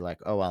and you're like,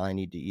 oh, well, I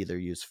need to either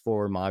use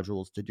 4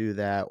 modules to do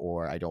that,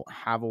 or I don't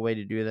have a way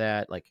to do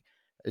that. Like,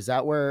 is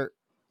that where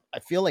I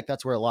feel like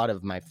that's where a lot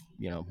of my,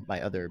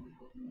 my other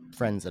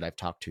friends that I've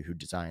talked to who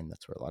design,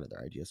 that's where a lot of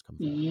their ideas come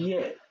from.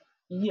 Yeah.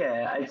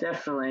 Yeah. I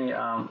definitely,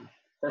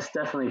 that's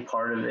definitely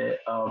part of it.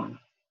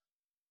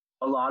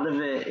 A lot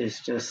of it is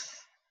just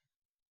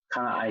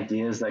kind of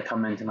ideas that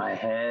come into my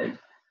head.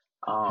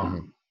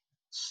 Mm-hmm.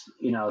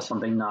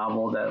 Something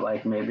novel that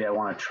like maybe I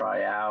want to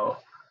try out.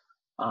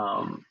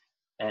 And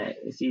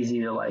it's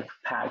easy to like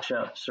patch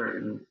up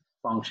certain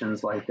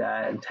functions like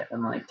that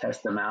and like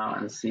test them out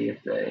and see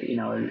if they,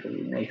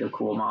 make a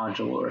cool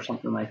module or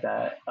something like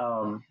that.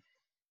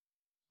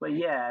 But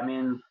yeah, I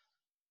mean,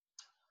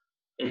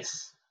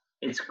 it's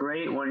it's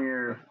great when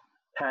you're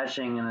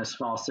patching in a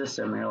small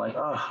system and you're like,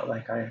 oh,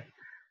 like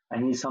I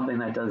need something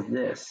that does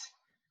this.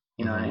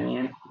 You know what I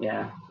mean?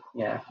 Yeah,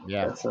 yeah.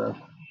 Yeah. That's a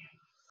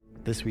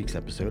This week's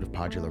episode of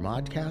Podular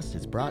Modcast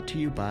is brought to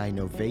you by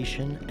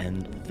Novation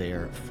and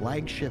their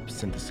flagship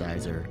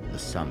synthesizer, the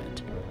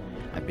Summit.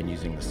 I've been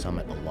using the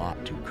Summit a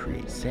lot to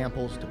create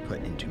samples to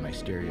put into my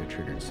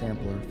stereo-triggered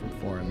sampler from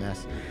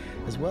 4MS,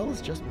 as well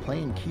as just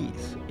playing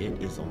keys. It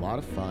is a lot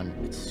of fun,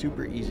 it's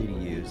super easy to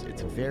use,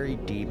 it's very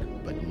deep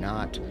but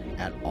not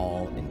at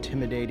all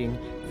intimidating,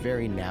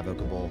 very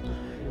navigable.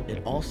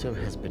 It also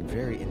has been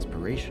very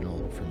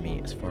inspirational for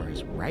me as far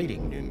as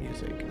writing new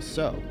music.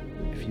 So,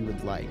 if you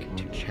would like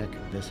to check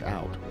this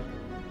out,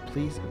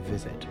 please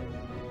visit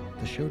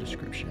the show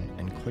description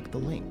and click the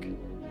link.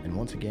 And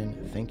once again,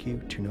 thank you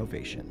to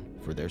Novation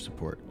for their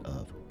support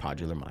of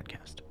Podular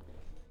Modcast.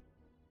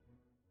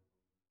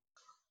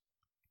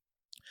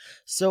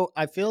 So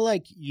I feel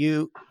like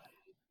you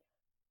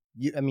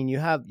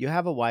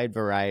have a wide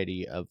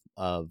variety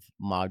of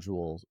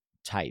module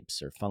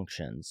types or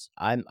functions.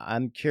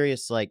 I'm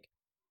curious, like,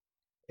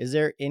 is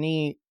there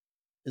any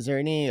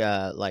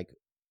like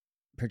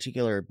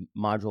particular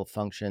module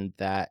function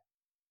that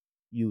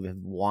you have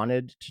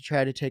wanted to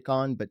try to take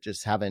on but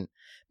just haven't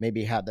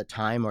maybe had the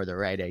time or the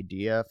right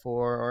idea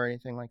for or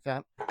anything like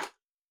that?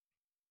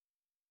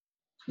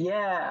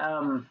 yeah.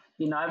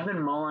 I've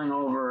been mulling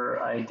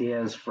over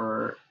ideas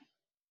for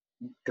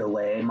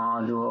delay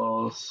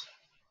modules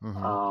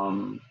Mm-hmm.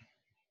 um,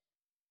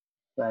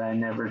 that I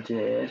never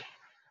did.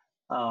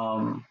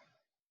 Um,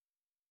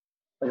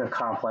 like a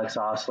complex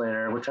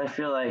oscillator, which I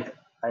feel like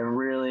I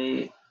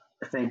really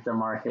think the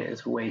market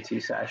is way too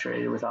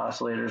saturated with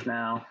oscillators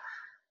now.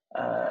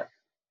 Uh,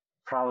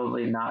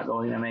 Probably not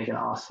going to make an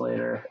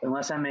oscillator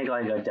unless I make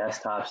like a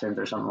desktop synth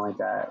or something like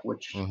that,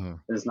 which Mm-hmm.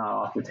 is not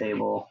off the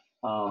table.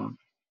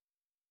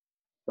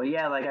 But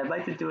yeah, like I'd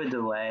like to do a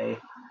delay.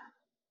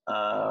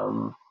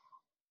 Um,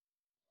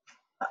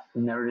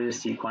 Never did a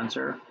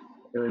sequencer.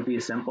 It would be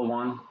a simple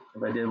one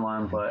if I did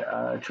one, Mm-hmm.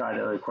 but try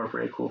to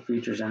incorporate cool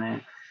features in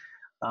it.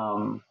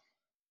 Um,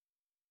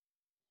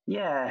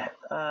 yeah.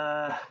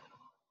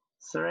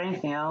 Is there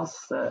anything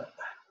else that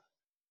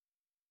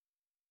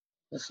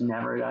just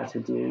never got to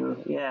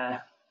do? Yeah.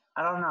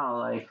 I don't know.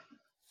 Like,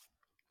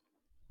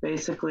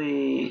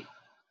 basically,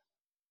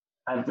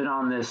 I've been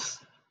on this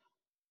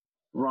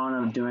run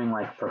of doing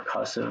like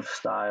percussive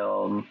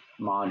style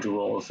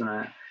modules,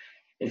 and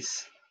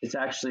it's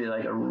actually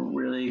like a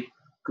really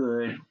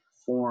good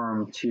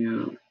form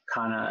to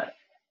kind of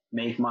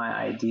make my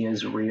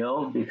ideas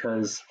real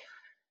because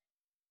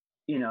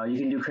you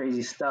can do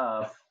crazy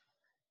stuff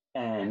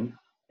and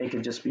it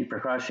could just be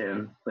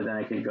percussion, but then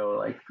it could go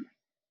like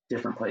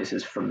different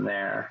places from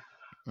there.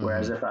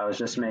 Whereas Mm-hmm. if I was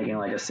just making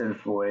like a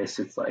synth voice,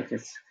 it's like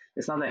it's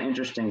not that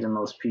interesting to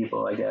most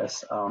people, I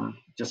guess.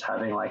 Just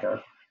having like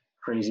a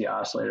crazy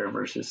oscillator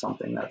versus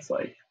something that's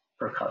like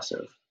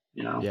percussive,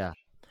 you know? Yeah.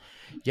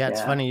 Yeah, it's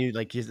Yeah. funny.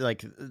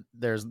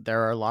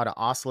 There are a lot of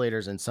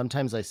oscillators, and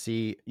sometimes I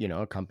see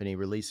a company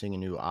releasing a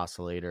new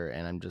oscillator,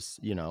 and I'm just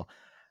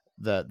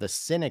the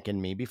cynic in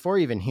me before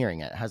even hearing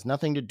it has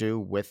nothing to do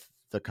with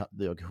the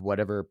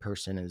whatever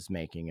person is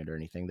making it or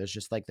anything. There's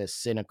just like this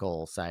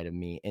cynical side of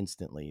me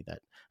instantly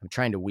that I'm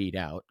trying to weed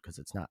out because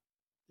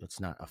it's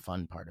not a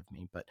fun part of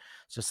me, but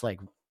it's just like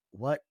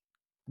what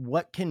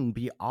what can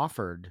be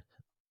offered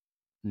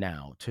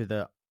now to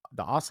the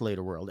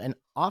oscillator world. And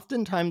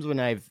oftentimes when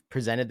I've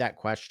presented that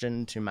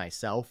question to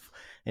myself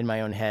in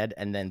my own head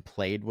and then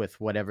played with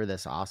whatever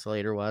this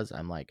oscillator was,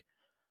 I'm like,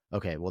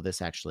 okay, well,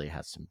 this actually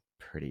has some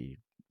pretty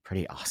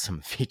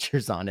awesome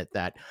features on it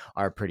that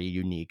are pretty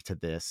unique to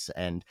this.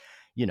 And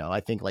I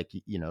think, like,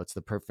 it's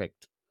the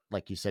perfect,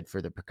 like you said,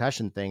 for the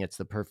percussion thing, it's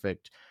the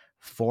perfect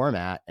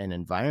format and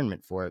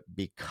environment for it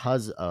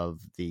because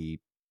of the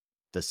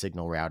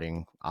signal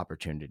routing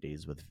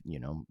opportunities with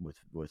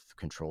with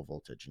control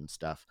voltage and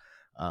stuff.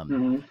 um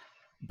Mm-hmm.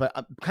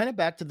 but kind of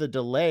back to the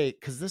delay,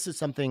 because this is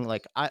something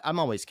like I'm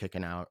always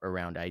kicking out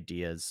around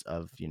ideas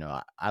of,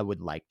 I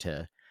would like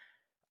to,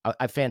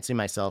 I fancy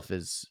myself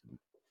as,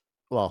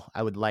 well,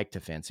 I would like to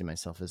fancy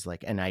myself as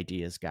like an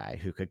ideas guy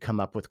who could come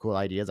up with cool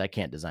ideas. I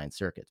can't design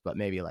circuits, but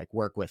maybe like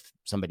work with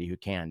somebody who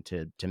can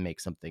to make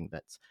something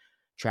that's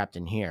trapped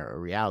in here a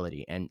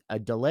reality. And a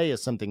delay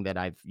is something that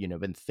I've,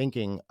 been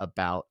thinking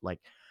about,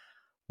 like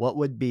what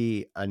would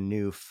be a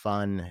new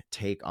fun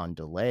take on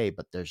delay,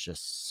 but there's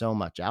just so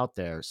much out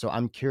there. So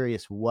I'm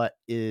curious, what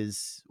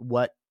is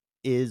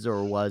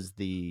or was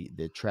the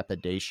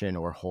trepidation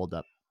or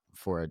holdup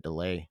for a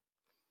delay?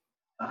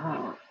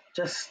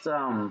 Just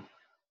can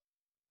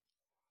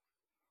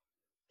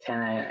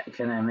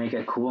I make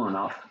it cool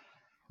enough?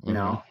 You Mm-hmm.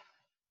 know,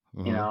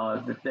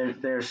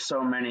 Mm-hmm. there's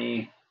so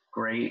many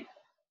great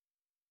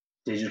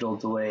digital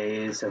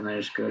delays and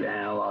there's good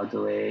analog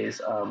delays.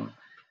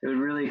 It would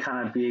really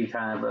kind of be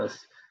kind of a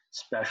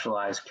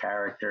specialized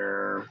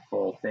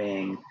characterful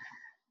thing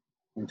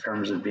in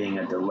terms of being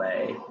a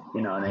delay.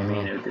 You know what I mean?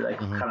 Mm-hmm. It would be like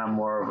Mm-hmm. kind of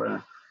more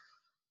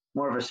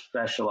of a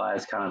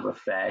specialized kind of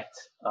effect.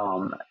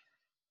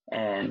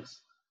 And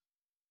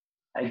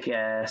I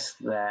guess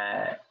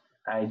that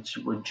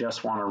would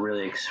just want to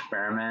really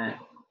experiment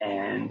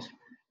and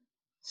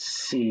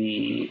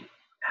see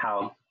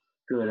how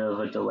good of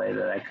a delay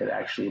that I could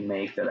actually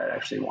make that I'd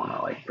actually want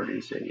to like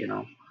produce it, you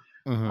know.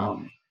 Mm-hmm.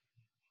 Um,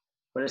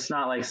 but it's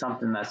not like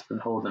something that's been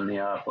holding me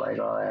up. Like,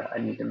 oh, I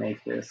need to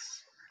make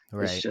this. It's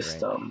Right,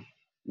 just, right.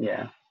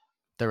 yeah,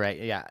 The right,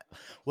 yeah.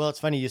 Well, it's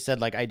funny you said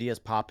like ideas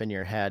pop in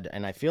your head,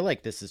 and I feel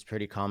like this is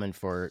pretty common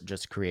for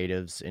just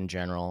creatives in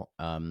general.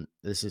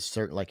 This is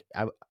certain, like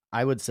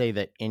I would say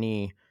that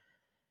any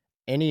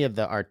of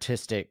the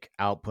artistic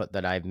output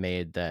that I've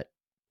made that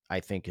I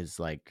think is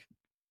like,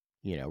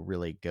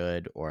 really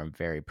good or I'm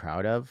very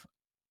proud of,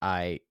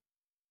 I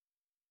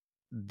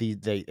the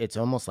it's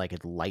almost like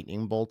it's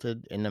lightning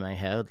bolted into my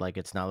head. Like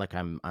it's not like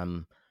I'm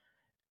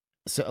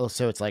so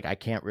it's like I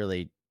can't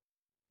really,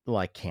 well,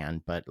 I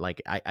can, but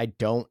like I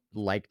don't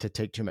like to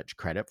take too much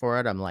credit for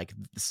it. I'm like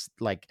this,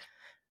 like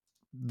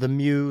the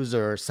muse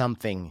or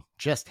something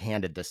just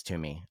handed this to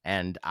me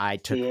and I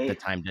took the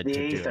time the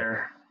to do it.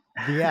 aether.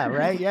 Yeah,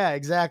 right. Yeah,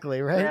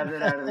 exactly, right. Grabbed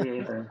it out of the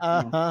aether.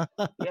 Yeah, Uh-huh.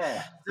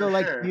 yeah, So for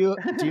like sure.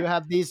 do you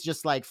have these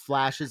just like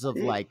flashes of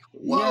like,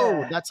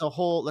 whoa, Yeah, that's a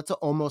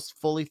almost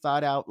fully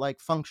thought out like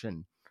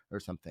function or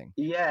something?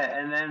 yeah,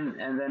 and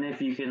then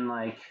if you can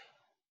like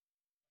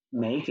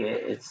make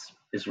it,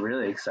 it's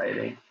really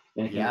exciting.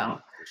 You Yeah,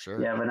 know, for you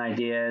sure. have an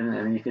idea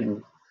and you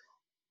can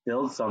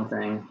build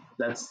something.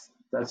 That's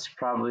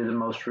probably the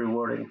most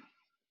rewarding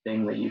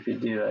thing that you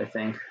could do. I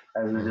think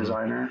as a Hmm.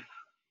 designer.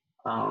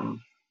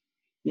 Um,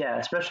 yeah,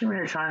 especially when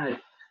you're trying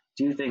to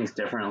do things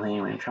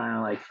differently, when you're trying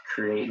to like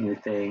create new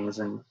things,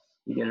 and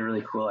you get a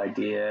really cool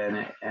idea and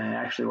it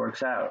actually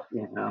works out.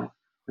 You know,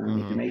 and then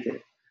you Hmm. can make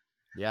it.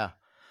 Yeah.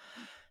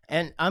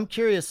 And I'm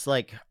curious,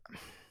 like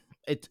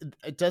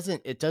it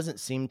doesn't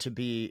seem to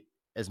be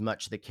as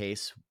much the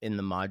case in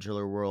the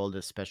modular world,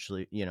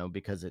 especially,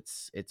 because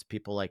it's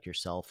people like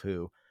yourself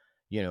who,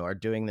 are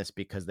doing this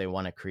because they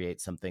want to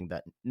create something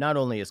that not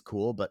only is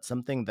cool, but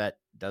something that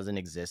doesn't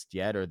exist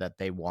yet or that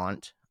they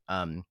want.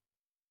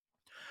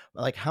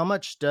 Like how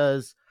much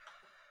does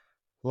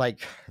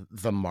like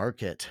the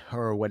market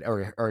or what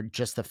or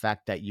just the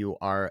fact that you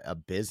are a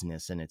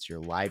business and it's your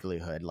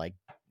livelihood, like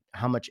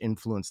how much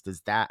influence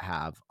does that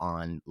have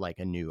on like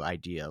a new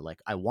idea? Like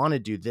I want to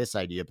do this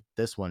idea, but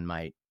this one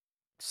might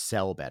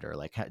sell better.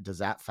 Like does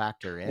that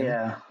factor in?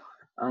 Yeah,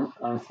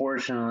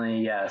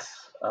 unfortunately, yes.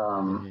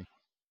 Hmm.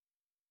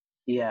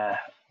 Yeah,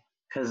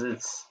 because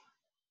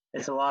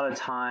it's a lot of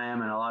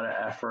time and a lot of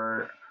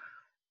effort.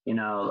 You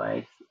know,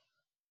 like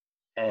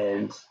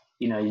and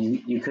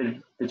you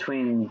could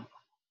between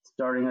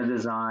starting a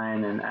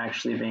design and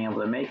actually being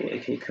able to make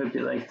it, it could be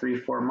like 3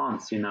 4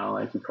 months. You know,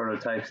 like you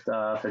prototype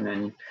stuff and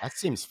then That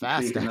seems you fast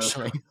tweaking those.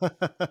 actually.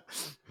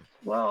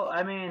 Well,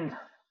 I mean,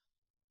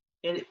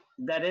 it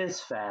that is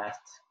fast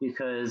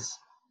because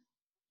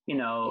you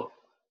know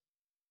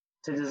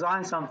to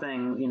design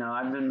something.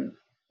 I've been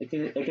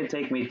it could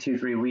take me 2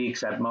 3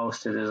 weeks at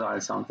most to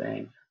design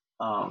something,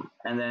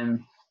 and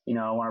then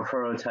I want to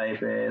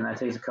prototype it, and that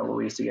takes a couple of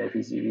weeks to get a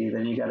PCB.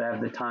 Then you got to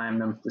have the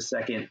time, the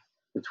second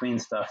between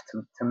stuff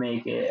to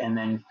make it, and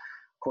then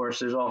of course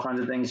there's all kinds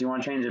of things you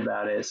want to change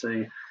about it.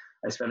 So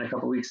I spent a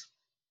couple of weeks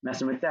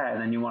messing with that,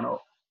 and then you want to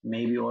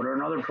maybe order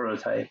another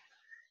prototype,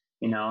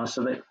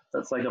 So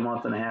that's like a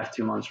month and a half,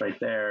 2 months right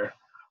there.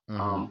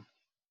 Mm-hmm.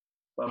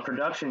 But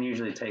production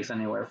usually takes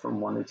anywhere from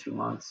 1 to 2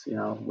 months,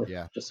 with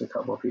Yeah. just a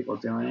couple of people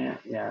doing it.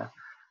 Yeah.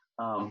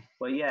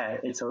 But yeah,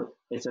 it's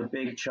a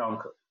big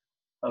chunk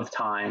of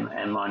time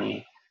and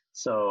money.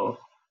 So,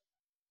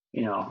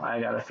 I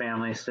got a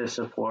family to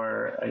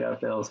support, I got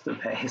bills to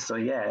pay. So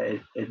yeah,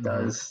 it Mm-hmm.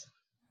 does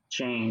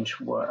change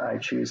what I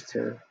choose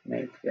to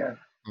make. Yeah.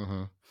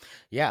 Mm-hmm.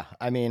 Yeah.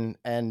 I mean,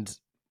 and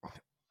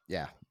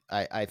yeah,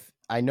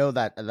 I know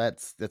that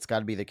that's got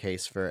to be the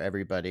case for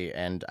everybody,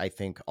 and I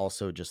think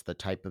also just the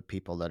type of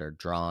people that are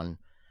drawn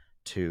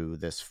to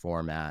this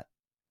format,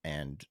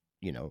 and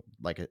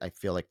like I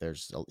feel like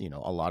there's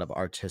a lot of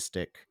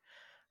artistic.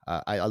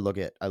 I look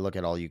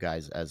at all you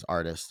guys as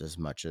artists as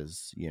much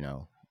as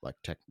like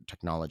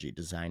technology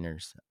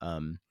designers.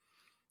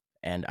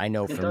 And I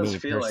know It for does me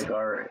feel like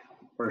art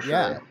for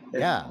yeah, sure. It,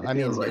 yeah. it I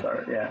feels mean, like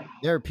art. Yeah.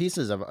 there are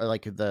pieces of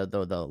like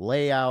the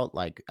layout,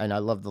 like, and I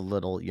love the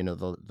little,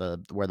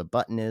 the where the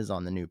button is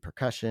on the new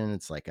percussion.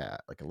 It's like a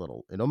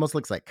little. It almost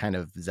looks like kind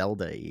of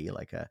Zelda-y,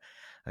 like an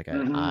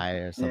Mm-hmm. eye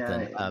or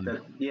something.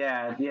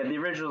 Yeah. Yeah. The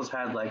originals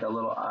had like a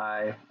little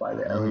eye by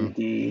the Mhm,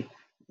 LED.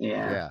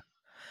 Yeah. yeah.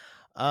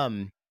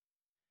 Um,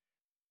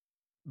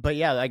 but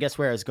yeah, I guess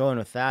where I was going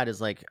with that is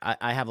like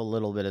I have a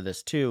little bit of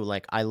this too.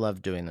 Like I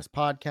love doing this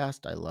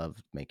podcast. I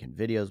love making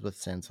videos with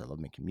synths. I love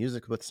making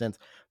music with synths.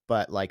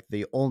 But like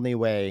the only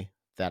way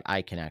that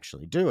I can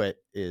actually do it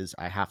is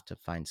I have to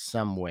find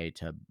some way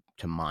to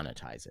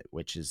monetize it,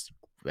 which is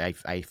I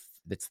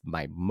it's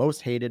my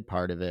most hated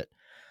part of it.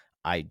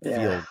 I Yeah.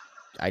 feel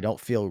I don't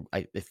feel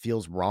it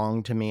feels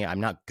wrong to me.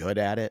 I'm not good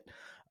at it.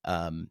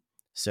 Um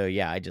so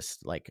yeah, I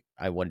just like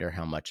I wonder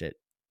how much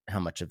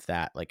of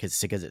that like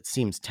because it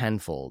seems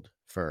tenfold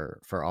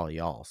for all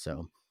y'all.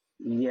 So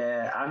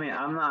Yeah. I mean,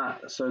 I'm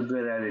not so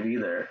good at it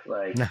either.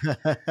 Like,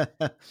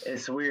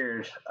 it's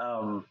weird.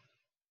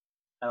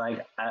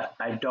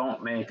 I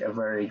don't make a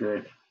very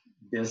good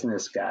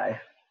business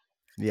guy.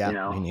 yeah,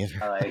 me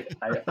neither.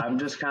 I'm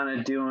just kind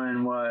of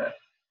doing what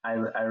I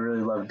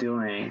really love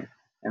doing,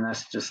 and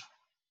that's just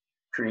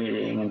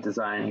creating and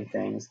designing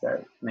things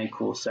that make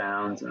cool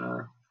sounds and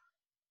are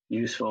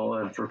useful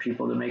and for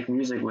people to make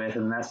music with,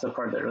 and that's the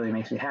part that really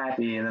makes me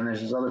happy. And then there's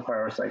this other part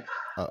where it's like,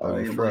 Uh-oh, oh,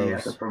 you well, you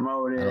have to froze.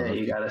 promote I don't know it, if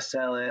you you got to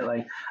sell it.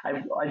 Like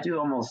I do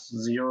almost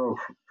zero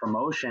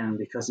promotion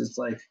because it's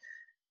like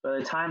by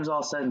the time's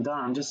all said and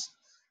done,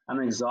 I'm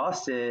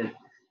exhausted,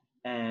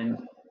 and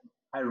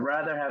I'd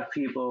rather have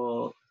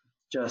people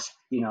just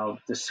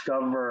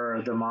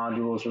discover the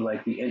modules or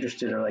like be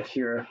interested or like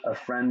hear a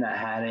friend that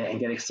had it and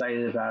get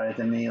excited about it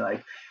than me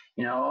like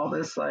all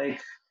this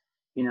like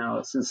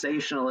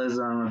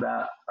sensationalism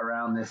about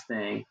around this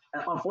thing.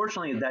 And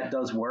unfortunately, that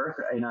does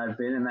work. I've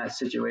been in that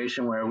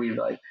situation where we've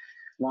like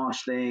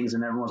launched things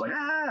and everyone's like,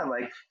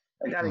 like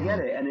I got to get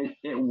Mhm. it, and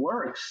it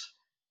works.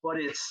 But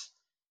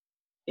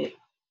it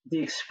the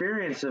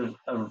experience of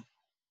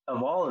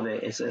all of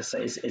it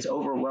it's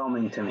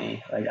overwhelming to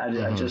me. Like I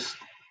Mhm. just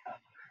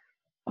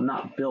I'm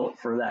not built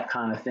for that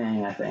kind of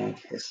thing. I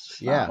think it's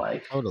just not Yeah,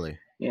 like totally.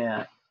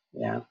 yeah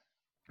yeah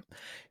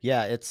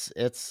Yeah,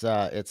 it's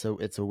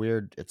a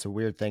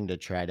weird thing to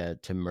try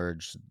to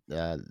merge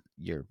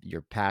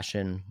your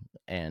passion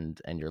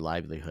and your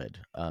livelihood.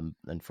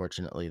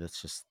 Unfortunately,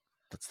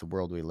 that's the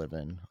world we live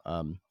in.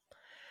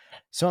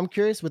 So I'm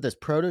curious with this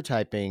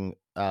prototyping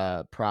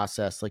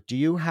process, like do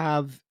you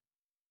have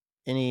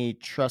any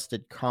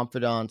trusted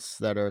confidants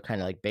that are kind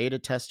of like beta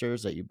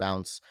testers that you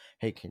bounce,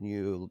 hey, can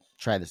you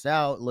try this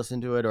out, listen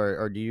to it,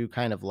 or do you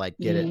kind of like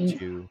get it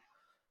to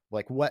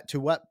like what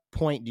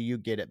point do you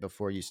get it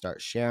before you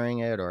start sharing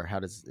it, or how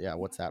does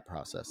what's that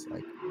process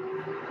like?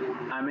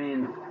 I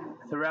mean,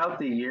 throughout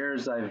the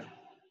years I've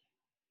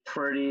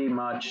pretty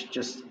much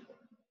just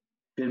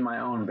been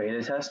my own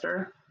beta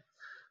tester.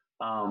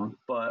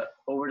 But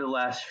over the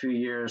last few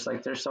years,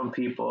 like there's some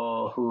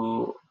people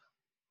who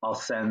I'll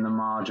send the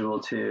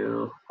module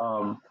to,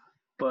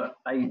 but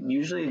I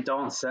usually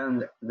don't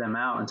send them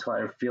out until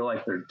I feel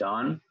like they're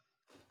done.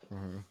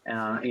 Mhm. And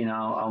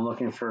I'm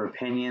looking for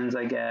opinions,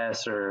 I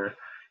guess, or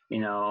you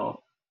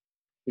know,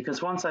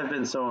 because once I've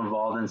been so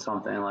involved in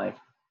something, like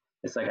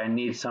it's like I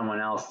need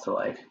someone else to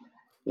like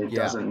it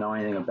Yeah. doesn't know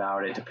anything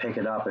about it to pick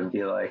it up and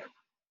be like,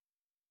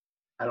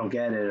 I don't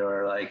get it,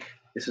 or like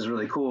this is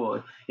really cool,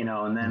 and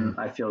Mhm. then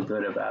I feel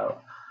good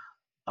about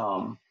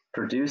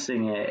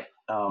producing it.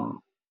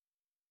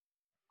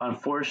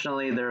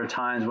 Unfortunately, there are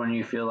times when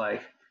you feel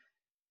like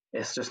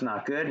it's just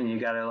not good and you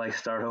got to like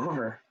start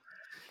over,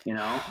 you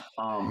know?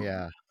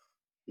 Yeah.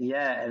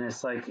 Yeah, and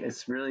it's like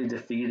it's really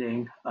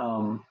defeating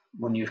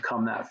when you've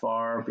come that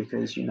far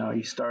because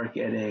you start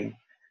getting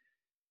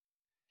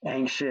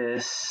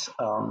anxious.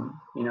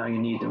 You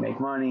need to make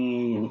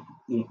money, and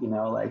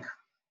like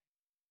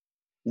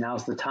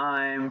now's the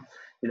time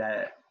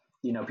that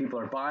people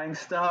are buying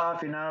stuff.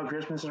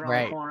 Christmas is around the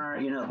Right.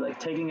 corner. Like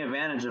taking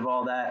advantage of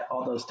all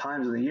those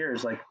times of the year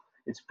is like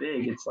it's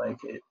big. It's like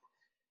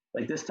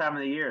like this time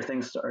of the year,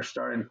 things are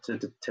starting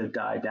to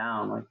die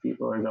down. Like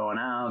people are going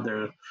out,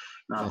 they're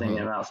not thinking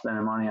about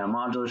spending money on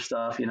modular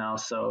stuff, you know.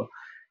 So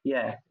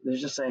yeah,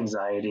 there's just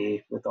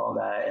anxiety with all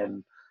that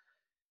and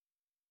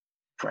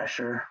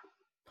pressure.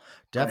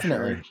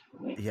 Definitely. Pressure.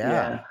 Yeah.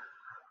 Yeah.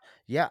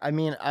 Yeah, I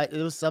mean, it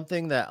was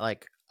something that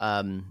like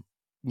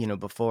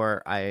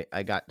before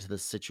I got to the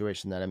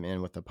situation that I'm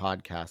in with the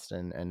podcast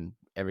and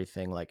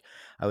everything, like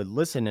I would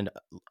listen to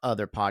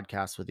other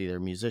podcasts with either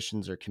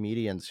musicians or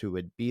comedians who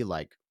would be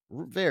like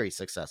very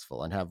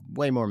successful and have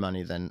way more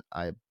money than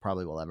I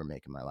probably will ever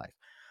make in my life.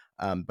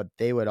 But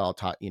they would all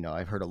talk,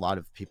 I've heard a lot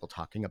of people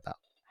talking about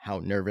how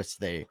nervous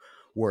they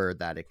were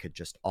that it could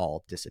just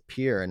all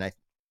disappear. And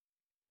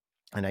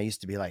I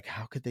used to be like,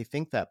 how could they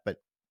think that? But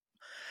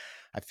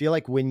I feel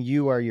like when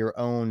you are your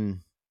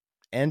own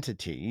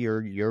entity, you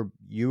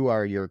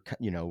are your,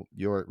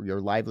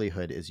 your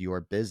livelihood is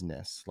your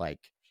business.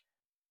 Like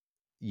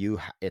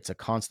it's a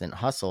constant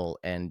hustle.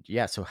 And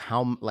yeah, so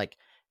how, like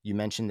you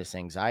mentioned this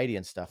anxiety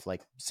and stuff,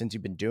 like since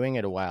you've been doing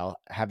it a while,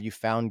 have you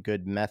found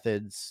good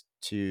methods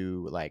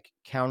to like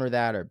counter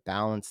that or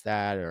balance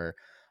that, or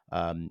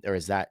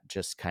is that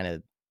just kind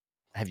of,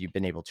 have you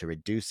been able to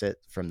reduce it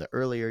from the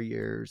earlier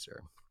years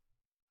or?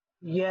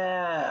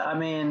 Yeah, I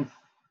mean,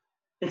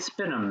 it's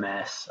been a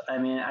mess. I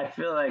mean, I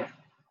feel like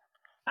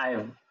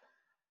I've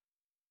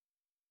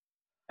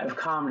I've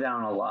calmed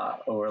down a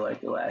lot over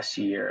like the last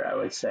year, I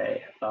would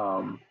say.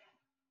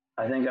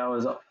 I think I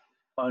was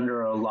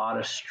under a lot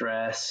of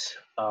stress.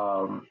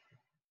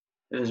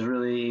 It was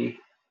really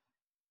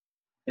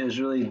it was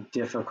really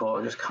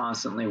difficult, just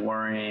constantly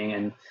worrying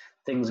and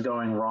things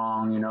going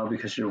wrong, you know,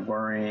 because you're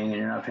worrying and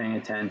you're not paying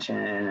attention,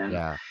 and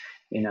Yeah.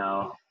 you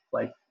know,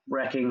 like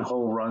wrecking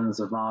whole runs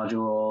of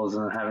modules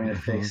and having to Hmm.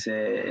 fix it.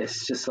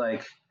 It's just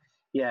like,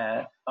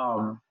 yeah,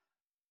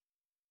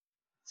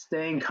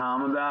 staying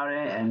calm about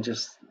it and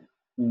just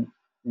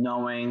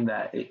knowing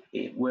that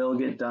it will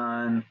get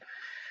done.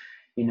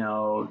 You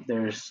know,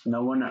 there's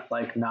no one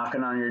like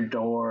knocking on your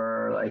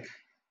door, like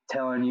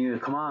telling you,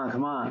 come on,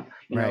 come on.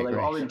 You know, Right, like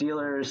all right. the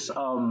dealers,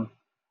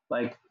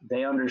 like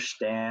they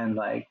understand,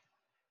 like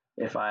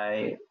if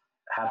I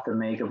have to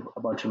make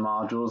a bunch of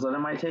modules, that it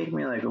might take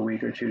me like a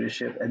week or two to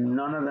ship, and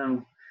none of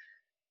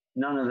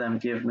them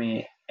give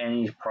me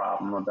any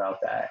problem about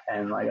that,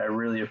 and like I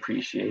really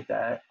appreciate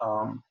that.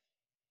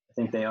 I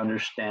think they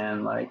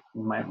understand like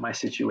my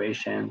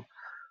situation.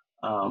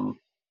 Um,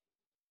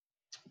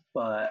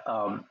 but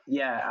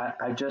yeah,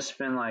 I've just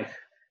been like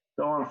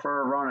going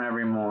for a run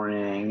every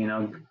morning, you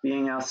know,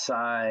 being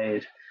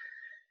outside.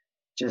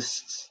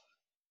 Just,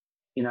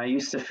 you know, I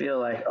used to feel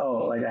like,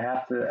 oh, like I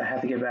have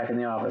to get back in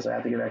the office. I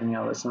have to get back in the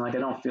office, and like I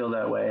don't feel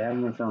that way. I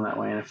haven't been feeling that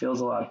way, and it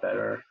feels a lot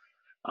better.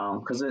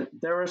 Because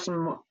there were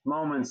some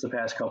moments the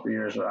past couple of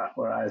years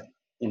where I,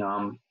 you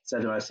know,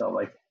 said to myself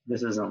like,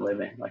 this isn't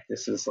living. Like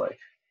this is like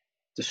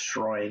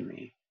destroying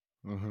me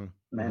Hmm. Hmm.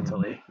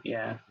 mentally.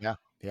 Yeah, Yeah,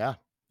 yeah,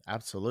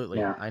 absolutely.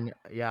 yeah,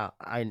 Yeah,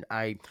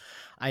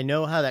 I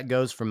know how that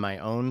goes from my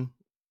own,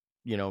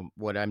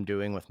 what I'm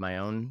doing with my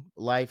own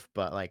life,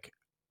 but like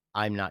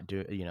I'm not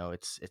doing,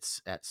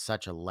 it's at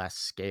such a less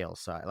scale.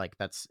 So like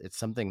it's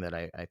something that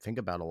I think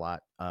about a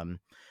lot.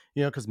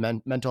 Because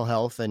mental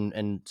health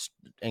and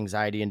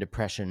anxiety and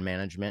depression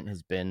management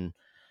has been,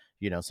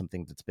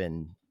 something that's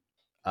been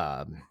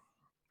um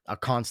a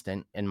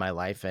constant in my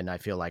life, and I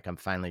feel like I'm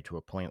finally to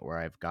a point where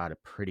I've got a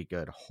pretty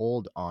good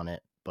hold on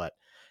it, but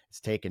it's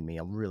taken me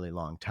a really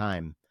long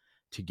time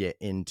to get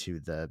into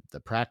the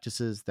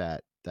practices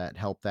that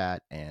help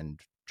that and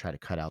try to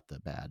cut out the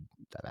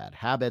bad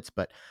habits.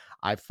 But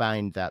I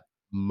find that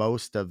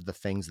most of the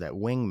things that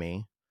wing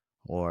me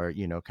or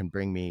can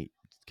bring me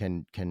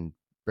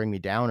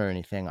down or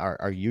anything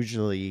are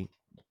usually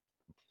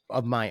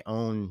of my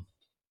own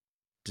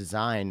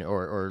design,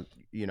 or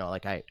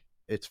like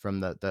it's from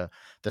the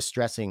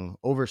stressing,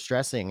 over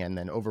stressing, and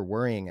then over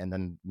worrying, and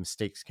then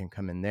mistakes can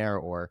come in there,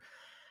 or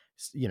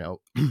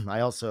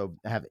I also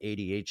have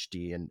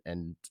ADHD,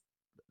 and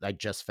I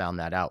just found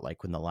that out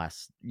like in the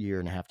last year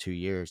and a half, 2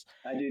 years.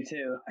 I do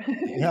too.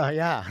 Yeah,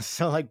 yeah.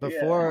 So like Yeah,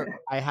 before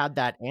I had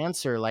that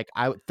answer, like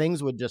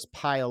things would just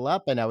pile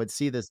up, and I would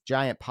see this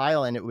giant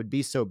pile, and it would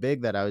be so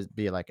big that I would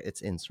be like,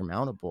 it's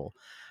insurmountable.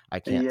 I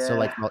can't. So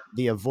like yeah,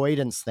 the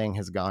avoidance thing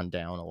has gone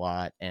down a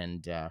lot,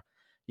 and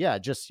yeah,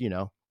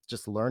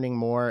 just learning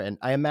more. And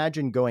I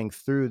imagine going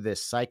through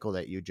this cycle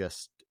that you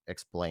just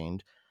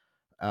explained.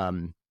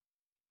 Um,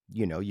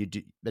 you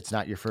do. It's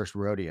not your first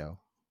rodeo.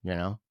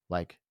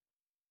 Like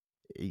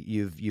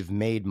you've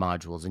made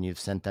modules and you've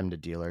sent them to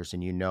dealers,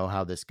 and you know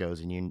how this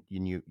goes, and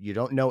you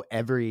don't know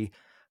every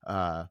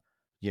uh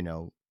you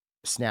know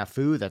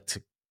snafu that's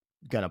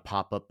gonna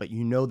pop up, but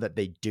you know that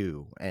they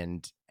do,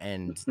 and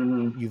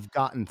mhm, you've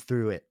gotten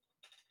through it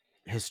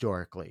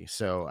historically,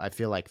 so I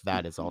feel like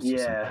that is also yeah,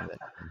 something that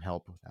can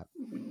help with that.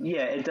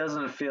 yeah. It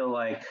doesn't feel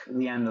like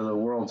the end of the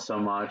world so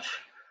much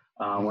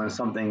when Hmm.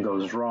 something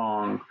goes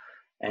wrong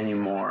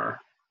anymore.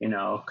 You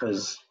know,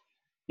 because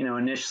you know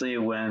initially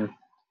when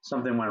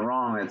something went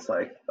wrong, it's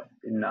like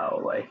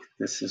no, like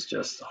this is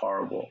just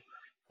horrible.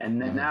 And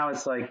now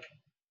it's like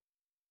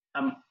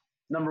I'm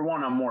number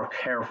one. I'm more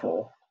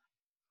careful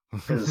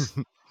because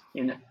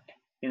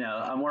you know,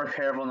 I'm more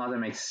careful not to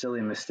make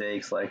silly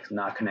mistakes like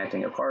not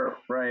connecting a part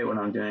right when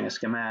I'm doing a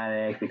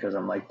schematic because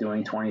I'm like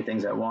doing 20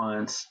 things at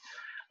once,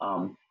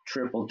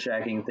 triple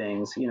checking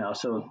things,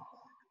 so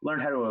learn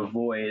how to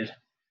avoid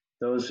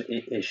those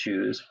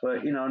issues.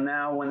 But,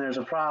 now when there's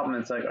a problem,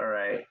 it's like, all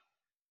right,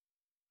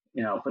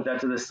 put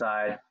that to the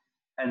side.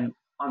 And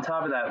on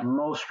top of that,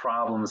 most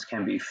problems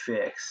can be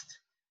fixed.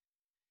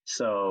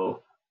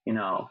 So,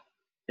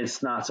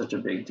 it's not such a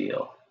big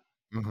deal,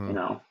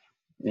 Mm-hmm.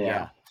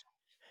 Yeah.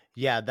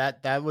 Yeah,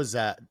 that was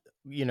I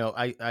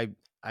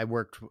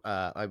worked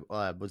I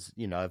was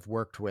I've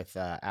worked with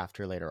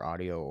After Later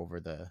Audio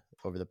over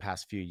the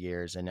past few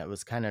years, and it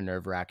was kind of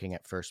nerve-wracking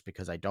at first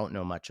because I don't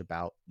know much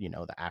about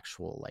the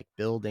actual like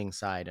building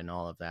side and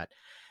all of that.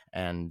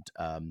 And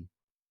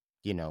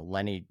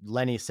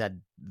Lenny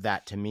said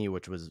that to me,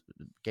 which was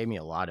gave me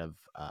a lot of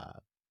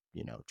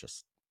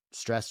just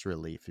stress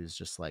relief. Is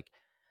just like,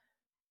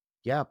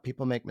 yeah,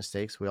 people make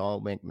mistakes, we all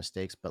make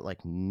mistakes, but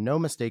like no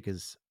mistake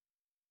is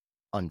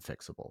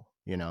unfixable,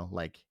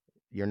 like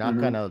you're not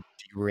Mm-hmm. gonna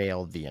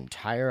derail the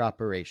entire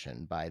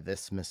operation by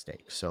this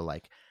mistake. So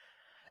like,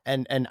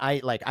 and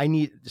I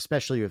need,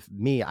 especially with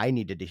me, I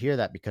needed to hear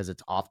that because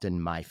it's often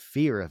my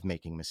fear of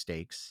making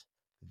mistakes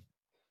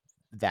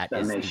that That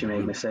is makes the you make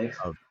root mistakes.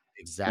 of.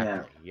 Yeah.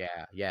 Exactly.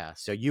 Yeah, yeah.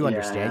 So you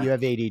understand, Yeah. you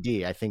have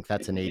ADD. I think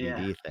that's an Yeah.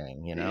 ADD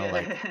thing,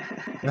 like.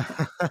 Yeah.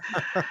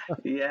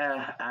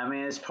 Yeah. I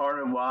mean, it's part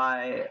of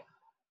why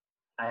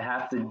I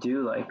have to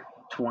do like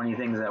 20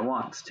 things at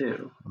once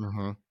too.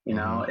 Mm-hmm,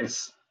 mm-hmm.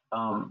 It's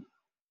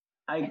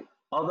I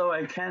although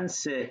I can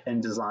sit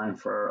and design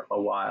for a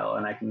while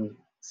and I can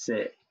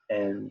sit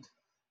and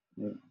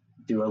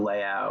do a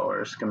layout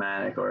or a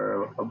schematic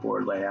or a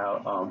board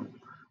layout.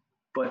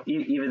 But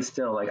even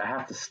still, like I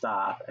have to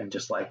stop and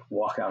just like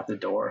walk out the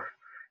door.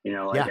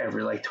 Like Yeah.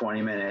 every like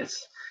 20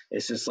 minutes,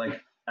 it's just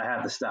like I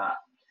have to stop.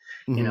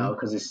 Mm-hmm.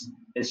 Because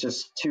it's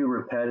just too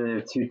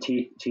repetitive, too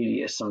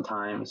tedious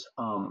sometimes.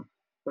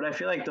 But I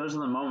feel like those are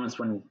the moments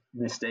when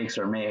mistakes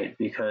are made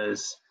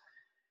because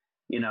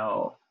you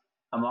know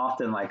I'm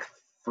often like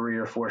 3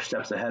 or 4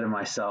 steps ahead of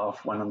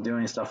myself when I'm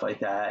doing stuff like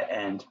that,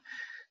 and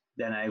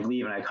then I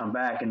leave and I come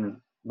back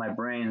and my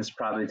brain's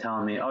probably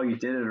telling me, "Oh, you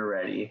did it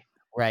already."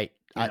 Right.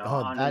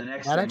 On to the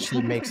next That thing.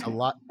 actually makes a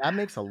lot. That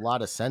makes a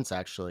lot of sense,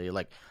 actually.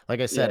 Like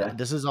I said, Yeah,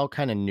 this is all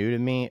kind of new to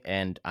me,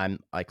 and I'm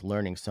like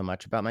learning so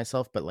much about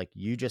myself. But like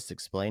you just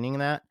explaining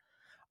that,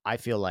 I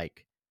feel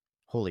like,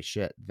 holy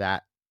shit,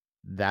 that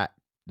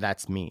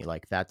that's me.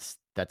 Like that's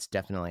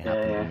definitely yeah,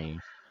 happened to yeah,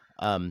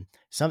 me.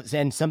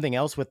 Something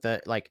else with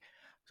the like,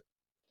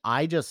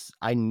 I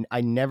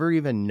never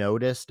even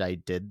noticed I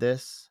did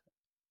this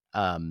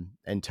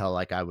until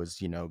like I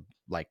was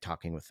like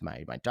talking with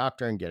my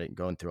doctor and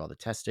going through all the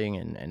testing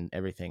and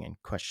everything and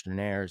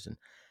questionnaires. And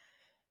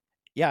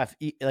yeah,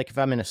 if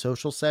I'm in a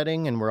social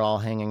setting and we're all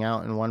hanging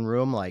out in one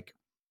room, like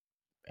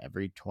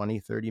every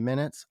 20-30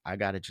 minutes I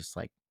gotta just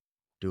like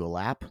do a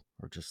lap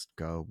or just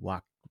go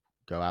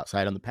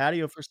outside on the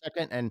patio for a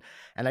second. And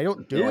I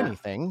don't do yeah,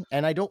 anything,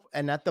 and I don't,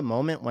 and at the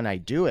moment when I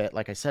do it,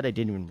 like I said, I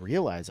didn't even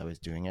realize I was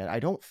doing it. I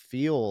don't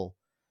feel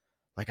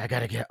like I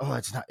gotta get, oh,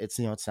 it's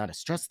not a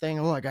stress thing,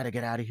 oh, I gotta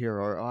get out of here,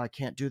 or oh, I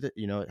can't do that.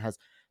 It has,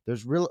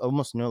 there's really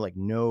almost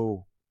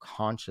no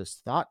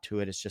conscious thought to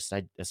it. It's just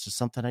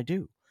something I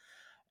do.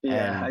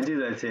 yeah. I And do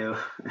that too.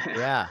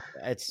 yeah,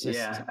 it's just,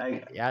 Yeah,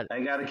 I yeah.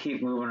 I got to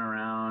keep moving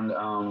around.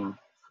 A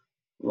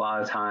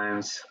lot of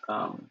times,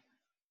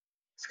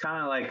 it's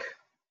kind of like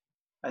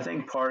I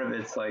think part of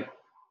it's like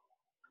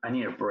I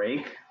need a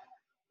break,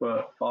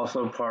 but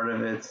also part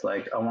of it's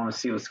like I want to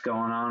see what's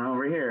going on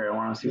over here. I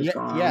want to see what's Yeah,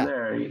 going on over yeah,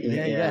 there.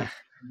 yeah, yeah,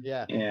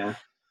 Yeah, yeah. yeah,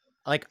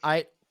 Like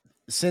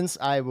since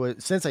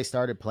I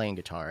started playing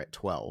guitar at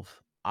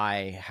 12,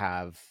 I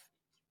have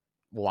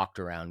walked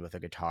around with a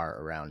guitar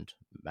around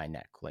my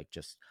neck, like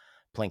just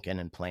plinking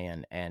and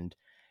playing. And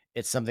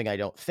it's something I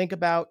don't think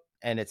about.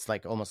 And it's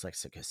like almost like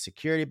a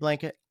security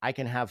blanket. I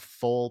can have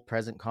full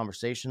present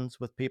conversations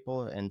with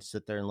people and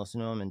sit there and listen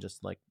to them and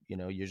just like,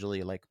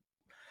 usually like,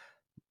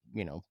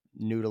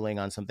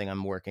 noodling on something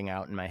I'm working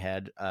out in my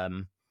head,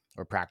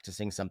 or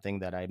practicing something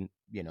that I,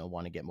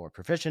 want to get more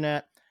proficient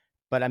at.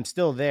 But I'm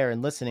still there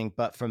and listening.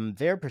 But from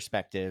their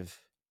perspective,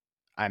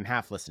 I'm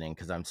half listening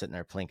because I'm sitting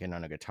there plinking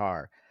on a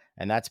guitar.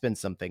 And that's been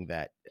something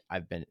that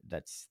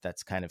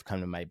that's kind of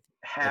come to my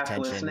half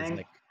attention, is listening.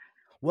 like,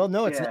 well,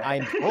 no, Yeah.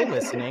 I'm full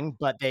listening,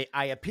 but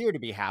I appear to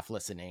be half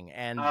listening.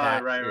 And Oh,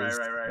 that right, right, is,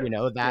 right,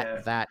 right.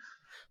 Yeah, that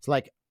it's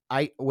like,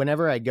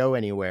 whenever I go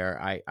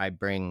anywhere, I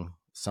bring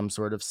some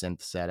sort of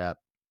synth setup,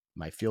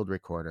 my field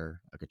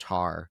recorder, a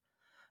guitar,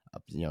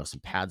 some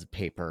pads of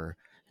paper,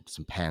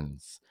 some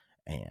pens,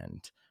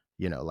 and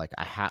like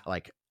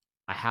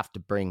I have to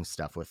bring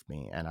stuff with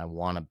me, and I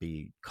want to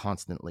be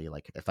constantly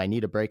like, if I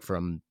need a break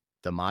from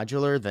the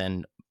modular,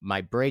 then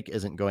my break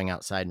isn't going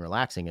outside and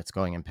relaxing, it's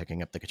going and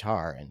picking up the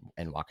guitar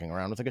and walking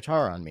around with a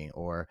guitar on me.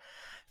 Or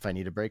if I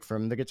need a break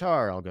from the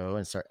guitar, I'll go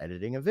and start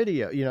editing a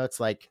video. It's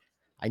like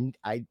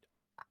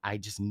I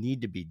just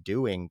need to be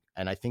doing,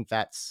 and I think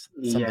that's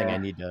something I Yeah,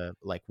 need to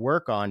like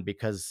work on,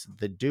 because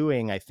the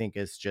doing, I think,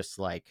 is just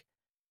like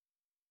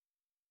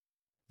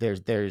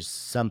there's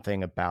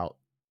something about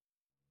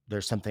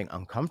there's something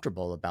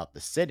uncomfortable about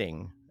the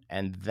sitting,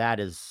 and that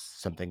is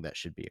something that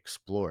should be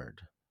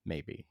explored,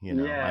 maybe,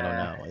 I don't yeah,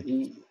 know.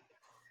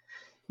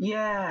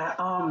 yeah.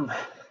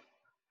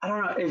 I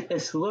don't know.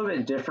 It's a little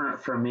bit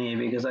different for me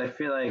because I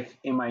feel like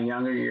in my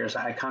younger years,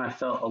 I kind of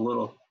felt a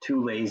little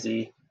too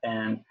lazy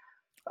and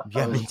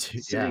I Yeah, me was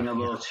too. Yeah, sitting a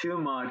yeah. little too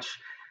much.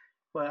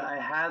 But I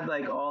had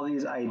like all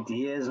these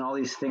ideas and all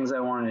these things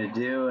I wanted to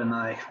do, and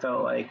I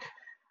felt like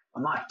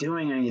I'm not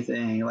doing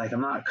anything, like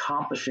I'm not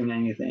accomplishing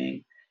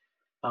anything,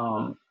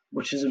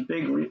 which is a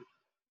big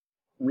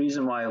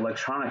reason why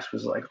electronics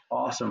was like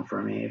awesome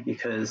for me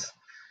because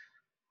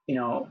you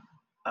know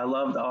I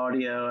loved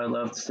audio, I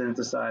loved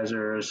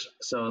synthesizers,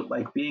 so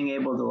like being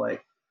able to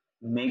like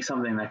make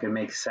something that could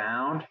make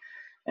sound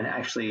and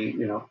actually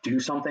do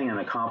something and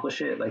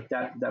accomplish it, like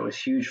that was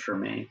huge for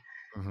me.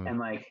 Hmm. And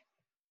like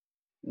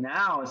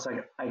now it's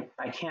like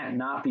I can't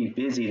not be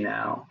busy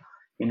now,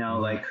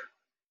 Hmm.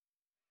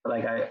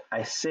 like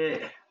I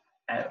sit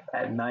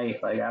at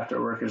night, like after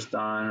work is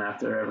done,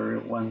 after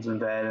everyone's in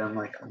bed, and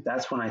like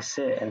that's when I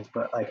sit. And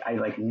but like I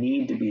like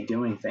need to be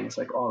doing things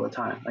like all the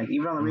time. Like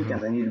even on the Hmm.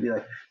 weekends, I need to be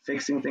like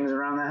fixing things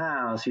around the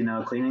house,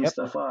 cleaning Yep,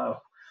 stuff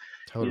up,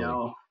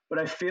 totally. But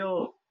I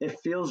feel it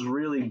feels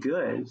really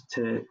good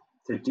to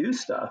do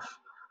stuff.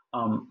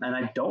 And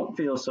I don't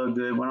feel so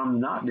good when I'm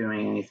not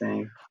doing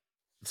anything.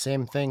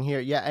 Same thing here.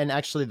 Yeah, and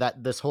actually,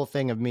 that this whole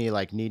thing of me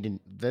like needing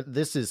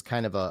this is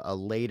kind of a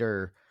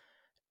later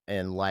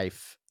in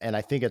life, and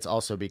I think it's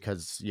also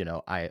because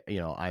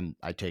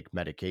I take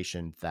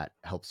medication that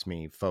helps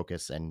me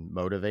focus and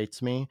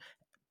motivates me,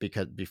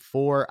 because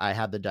before I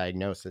had the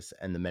diagnosis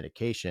and the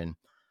medication,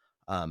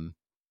 um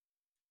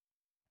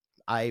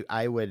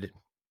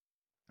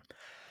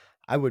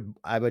I would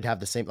I would have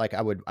the same, like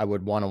I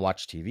would want to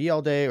watch TV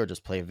all day or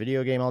just play a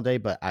video game all day,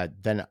 but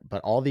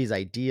all these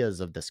ideas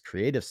of this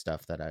creative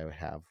stuff that I would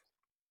have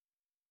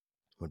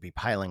would be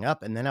piling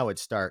up, and then I would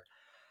start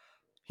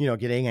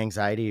getting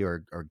anxiety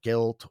or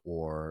guilt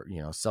or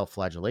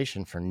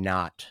self-flagellation for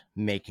not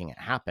making it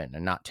happen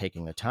and not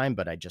taking the time.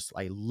 But I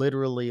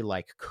literally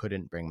like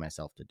couldn't bring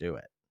myself to do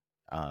it.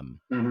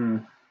 um Hmm.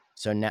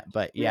 so now,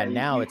 but yeah, Yeah,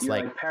 now it's you're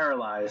like like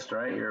paralyzed,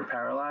 right? You're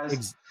paralyzed.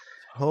 ex-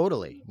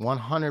 totally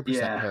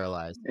 100% Yeah,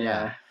 paralyzed.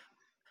 Yeah.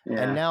 yeah,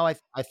 And yeah. now I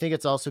think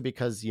it's also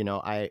because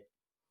I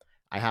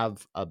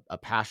have a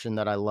passion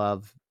that I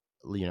love,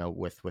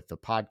 with the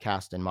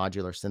podcast and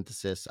modular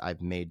synthesis.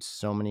 I've made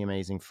so many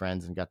amazing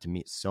friends and got to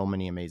meet so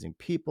many amazing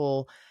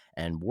people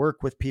and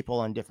work with people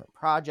on different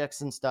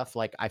projects and stuff.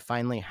 Like I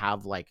finally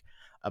have like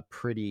a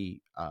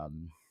pretty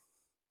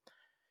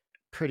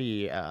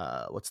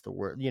what's the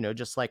word,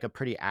 just like a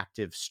pretty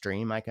active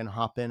stream I can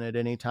hop in at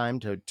any time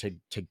to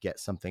get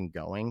something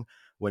going,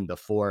 when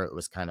before it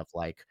was kind of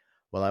like,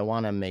 well, I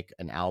want to make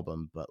an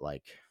album, but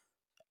like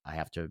I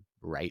have to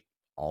write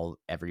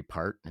every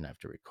part, and I have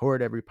to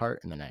record every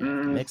part, and then I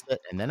have to Hmm. mix it,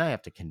 and then I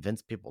have to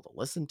convince people to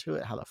listen to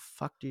it. How the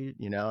fuck do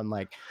I'm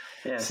like,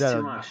 Yeah, it's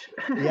too so much.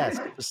 yes,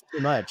 just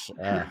too much.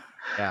 Yeah.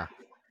 Yeah,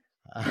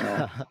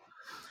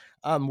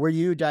 Were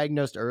you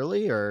diagnosed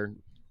early or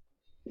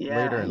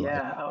later yeah, in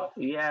life? yeah. Oh,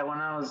 yeah. When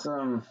I was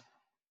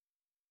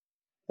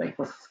like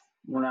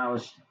when I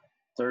was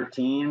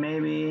 13,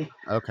 maybe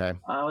Okay.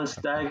 I was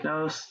Okay.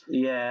 diagnosed.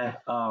 Yeah,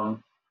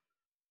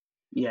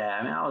 yeah.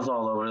 I mean, I was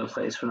all over the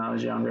place when I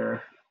was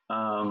younger.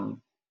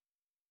 Um,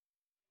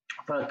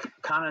 but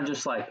kind of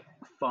just like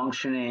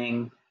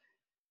functioning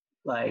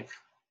like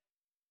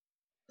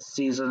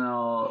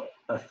seasonal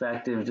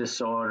affective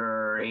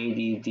disorder,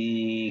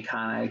 ADD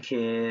kind of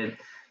kid,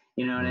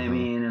 you know what I Mm-hmm.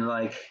 mean? And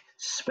like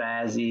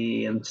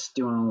spazzy and just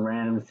doing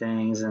random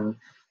things and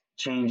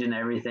changing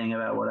everything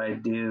about what I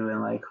do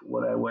and like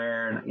what I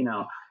wear and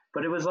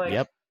but it was like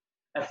Yep.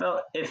 I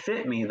felt it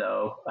fit me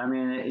though. I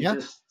mean, it Yeah.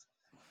 just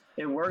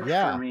it worked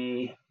for Yeah.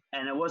 me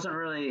and it wasn't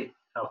really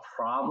a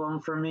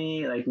problem for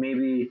me. Like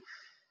maybe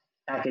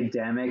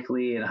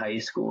academically in high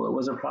school it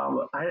was a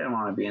problem. I didn't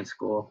want to be in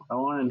school. I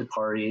wanted to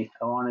party.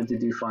 I wanted to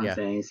do fun Yeah.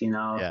 things,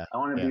 Yeah. I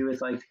want to Yeah. be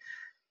with like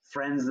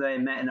friends that I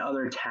met in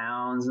other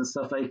towns and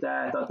stuff like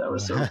that. I thought that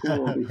was so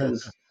cool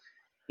because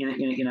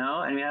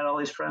and we had all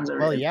these friends.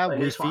 Well, yeah, Like I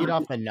we just feed wanted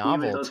to off the be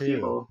with novel those too.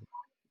 people.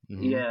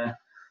 Hmm. Yeah,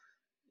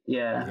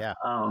 yeah, Yeah.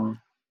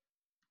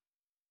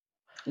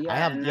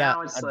 yeah. And Yeah,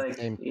 now I it's have the like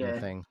same kind of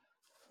thing.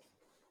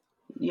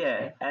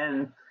 yeah,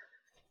 and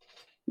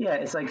yeah,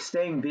 it's like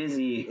staying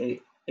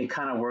busy. It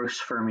kind of works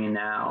for me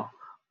now.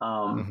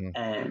 Hmm.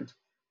 And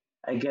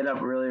I get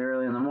up really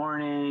early in the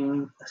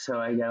morning, so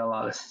I get a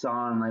lot of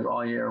sun like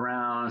all year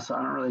round. So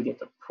I don't really get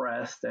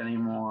depressed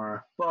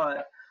anymore.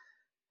 But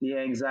the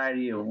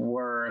anxiety of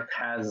work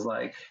has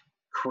like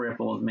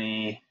crippled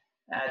me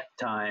at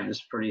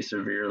times pretty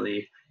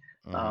severely.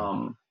 Hmm.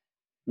 Um,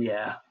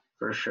 yeah,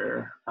 for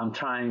sure. I'm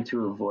trying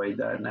to avoid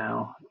that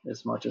now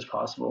as much as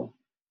possible.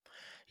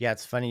 Yeah,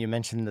 it's funny you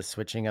mentioned the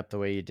switching up the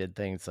way you did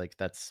things. Like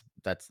that's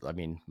I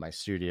mean, my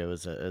studio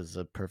is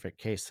a perfect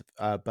case.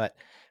 But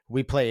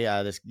we play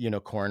this,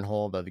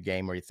 cornhole, the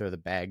game where you throw the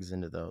bags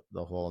into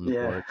the hole in the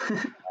Yeah. board.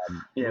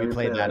 Yeah, We we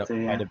play play that that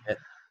too. quite Yeah. a bit.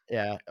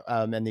 Yeah,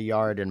 in the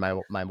yard, and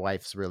my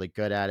wife's really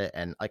good at it,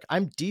 and like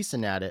I'm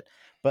decent at it.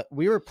 But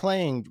we were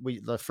playing. We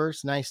the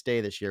first nice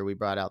day this year, we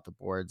brought out the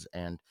boards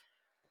and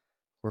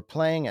we're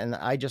playing, and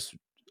I just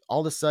all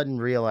of a sudden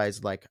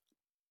realized like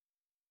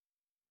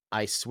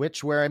I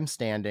switch where I'm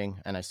standing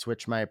and I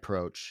switch my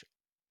approach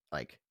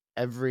like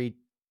every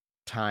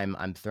time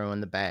I'm throwing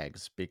the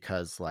bags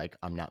because like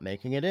I'm not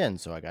making it in,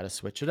 so I got to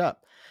switch it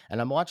up. And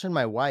I'm watching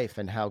my wife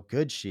and how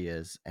good she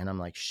is, and I'm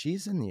like,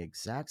 she's in the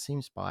exact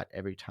same spot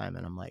every time,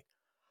 and I'm like,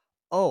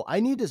 oh,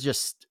 I need to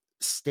just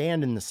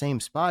stand in the same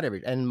spot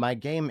and my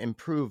game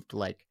improved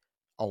like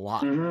a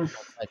lot. Hmm. And I was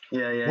like,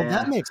 Yeah, yeah, well,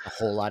 that yeah. makes a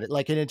whole lot of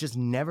like, and it just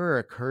never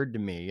occurred to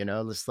me,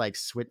 just like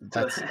switch.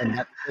 So, That's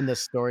been the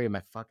story of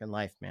my fucking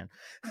life, man.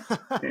 Just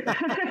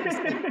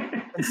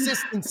like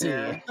consistency.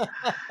 yeah,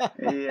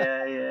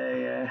 yeah, yeah,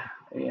 yeah,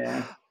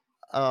 yeah.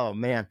 Oh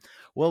man.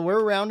 Well,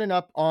 we're rounding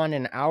up on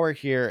an hour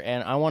here,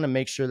 and I want to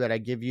make sure that I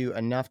give you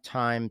enough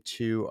time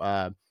to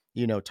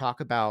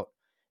talk about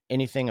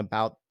anything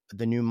about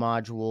the new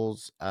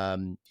modules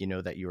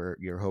that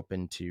you're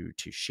hoping to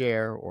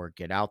share or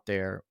get out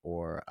there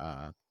or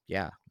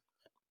yeah.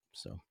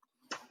 So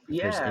if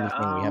there's Yeah.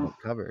 anything we haven't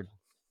covered.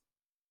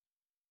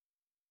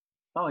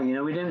 Oh,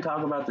 we didn't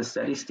talk about the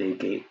steady state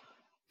gate.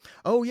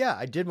 Oh yeah,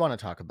 I did want to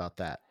talk about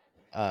that.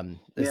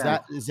 Is Yeah.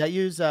 that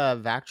use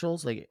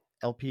Vactrals like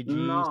LPG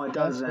No, it stuff or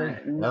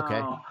doesn't. okay.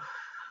 No.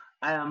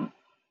 Um,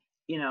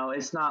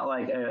 it's not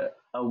like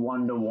a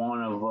one to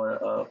one of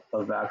what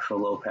a actual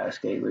low pass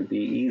gate would be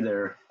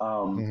either.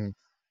 Hmm.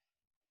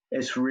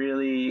 It's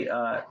really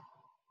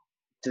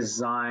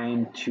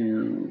designed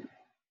to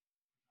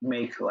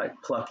make like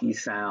plucky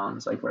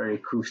sounds, like very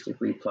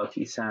acoustically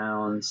plucky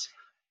sounds,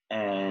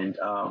 and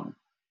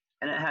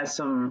it has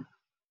some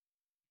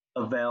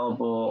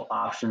available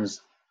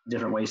options,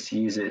 different ways to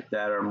use it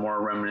that are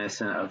more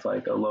reminiscent of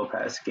like a low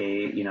pass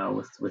gate,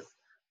 with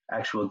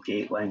actual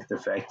gate length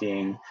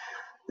affecting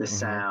the Hmm.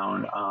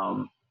 sound.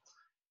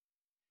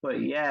 But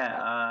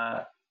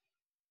yeah,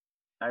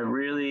 I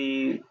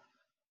really,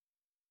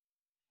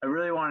 I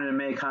really wanted to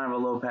make kind of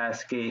a low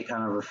pass gate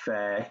kind of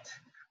effect,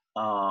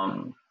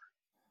 um,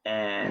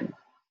 and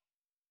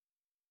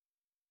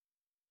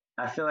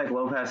I feel like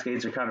low pass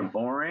gates are kind of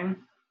boring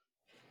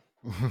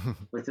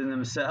within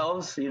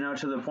themselves, to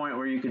the point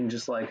where you can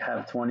just like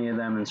have 20 of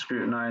them and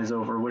scrutinize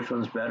over which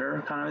one's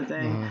better, kind of a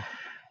thing. Hmm.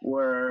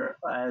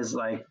 Whereas,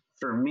 like,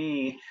 for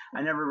me,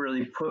 I never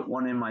really put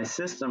one in my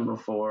system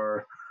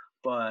before,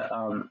 but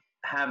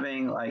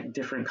having like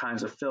different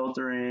kinds of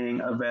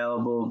filtering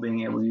available,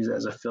 being able to use it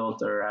as a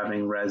filter,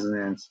 having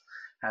resonance,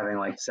 having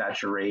like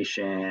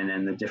saturation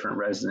and the different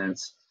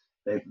resonance,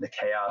 the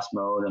chaos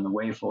mode and the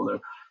wave folder,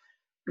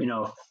 you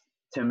know,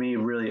 to me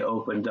really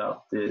opened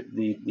up the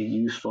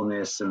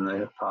usefulness and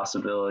the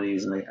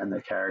possibilities and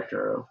the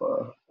character of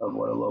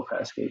what a low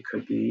pass gate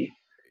could be.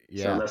 So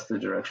Yeah. that's the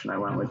direction I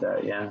went with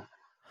that. Yeah.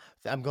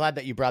 I'm glad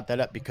that you brought that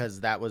up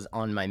because that was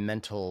on my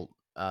mental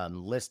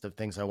list of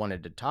things I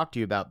wanted to talk to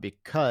you about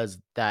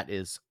because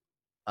that's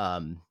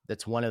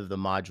one of the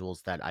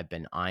modules that I've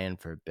been eyeing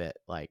for a bit.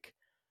 Like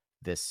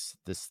this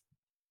this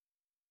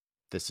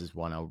this is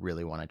one I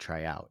really want to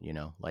try out.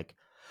 Like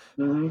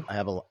Mm-hmm. I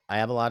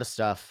have a lot of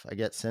stuff. I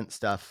get sent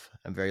stuff.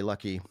 I'm very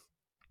lucky.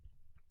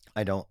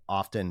 I don't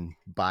often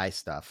buy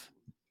stuff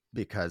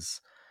because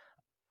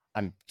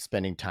I'm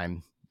spending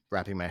time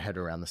wrapping my head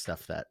around the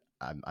stuff that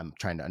I'm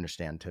trying to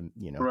understand to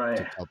to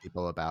Right. tell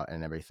people about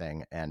and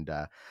everything. And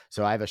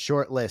so I have a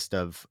short list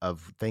of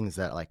things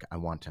that like I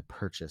want to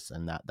purchase,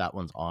 and that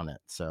one's on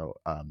it. So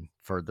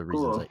for the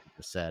reasons Cool. that you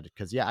just said,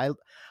 because yeah,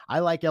 I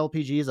like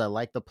LPGs. I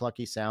like the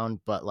plucky sound,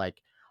 but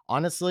like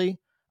honestly,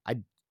 I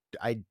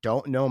I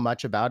don't know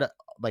much about it.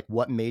 Like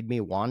what made me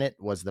want it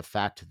was the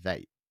fact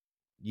that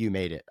you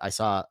made it. I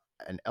saw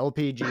an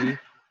LPG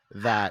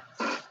that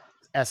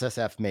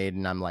SSF made,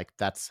 and I'm like,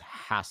 that's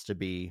has to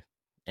be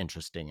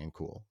interesting and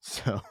cool.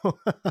 So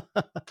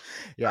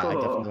yeah, I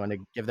Cool. definitely want to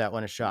give that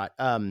one a shot.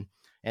 And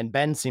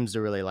Ben seems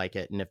to really like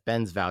it, and if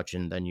Ben's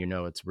vouching, then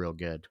it's real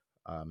good.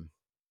 Um,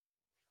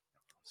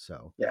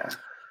 so Yeah.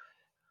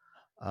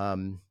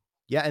 um,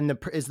 yeah, and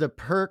is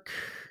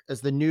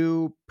the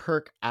new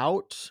perk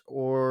out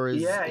or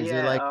Yeah. is it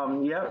Yeah. like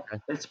Yep. okay,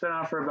 It's been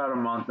on for about a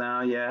month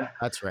now. Yeah.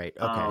 that's right.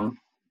 Okay. Um,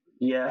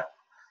 yeah.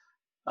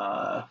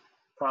 Uh,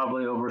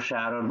 Probably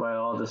overshadowed by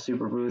all the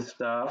super booth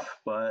stuff,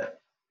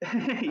 but I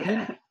didn't.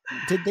 yeah.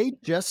 Did they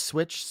just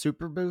switch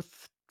Super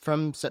Booth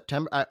from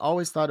September? I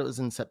always thought it was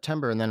in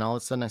September, and then all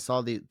of a sudden I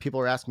saw the people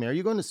were asking me, "Are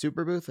you going to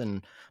Super Booth?" And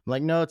I'm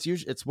like, "No, it's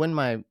usually it's when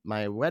my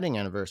wedding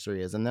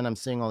anniversary is." And then I'm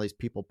seeing all these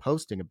people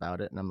posting about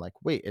it, and I'm like,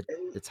 "Wait,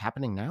 it's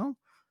happening now?"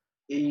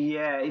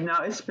 Yeah. No,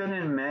 it's been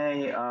in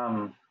May. I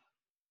mean,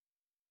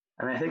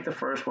 I think the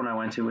first one I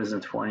went to was in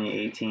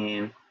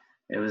 2018,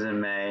 It was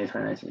in May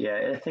 2019.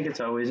 Yeah, I think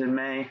it's always in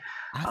May.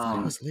 I thought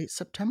it was late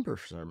September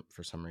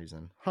for some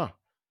reason. Huh.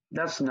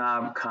 That's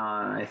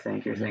NobCon, I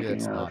think you're Maybe thinking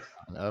it's not.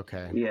 of.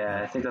 Okay. Yeah,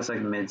 I Okay. think that's like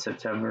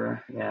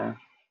mid-September. Yeah.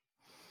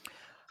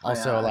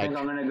 Also, I like, think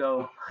I'm gonna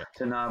go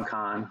to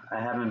NobCon. I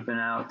haven't been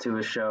out to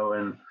a show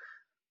in,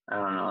 I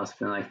don't know, it's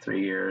been like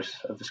 3 years.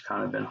 I've just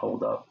kind of been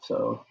holed up,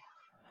 so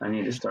I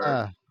need to start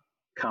yeah,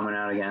 coming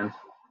out again.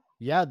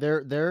 yeah,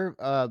 they're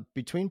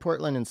between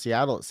Portland and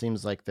Seattle. It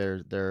seems like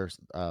there's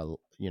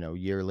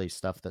yearly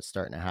stuff that's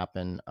starting to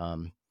happen.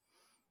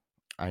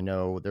 I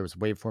know there was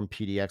Waveform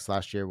PDX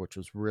last year, which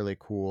was really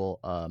cool.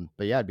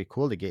 But yeah, it'd be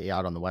cool to get you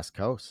out on the West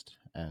Coast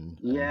and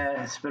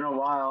Yeah, it's been a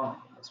while.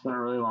 It's been a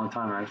really long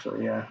time,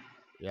 actually. Yeah.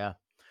 yeah.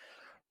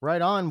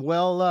 Right on.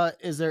 Well,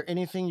 is there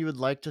anything you would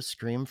like to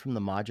scream from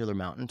the modular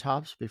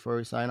mountaintops before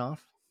we sign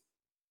off?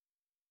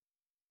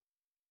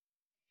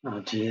 Oh,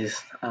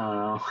 geez. I don't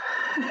know.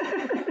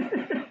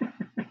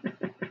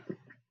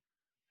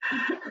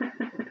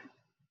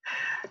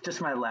 Just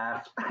my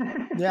laugh.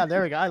 Yeah,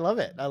 there we go. I love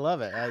it. I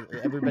love it.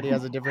 Everybody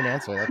has a different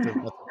answer. That's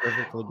a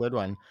perfectly good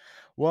one.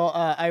 Well,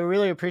 I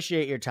really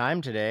appreciate your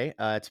time today.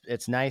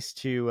 It's nice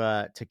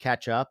to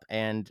catch up,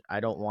 and I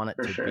don't want it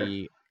For to sure.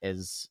 be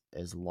as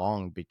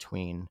long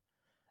between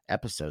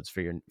episodes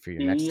for your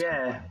next time.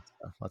 Yeah.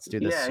 So let's do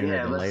this Yeah, sooner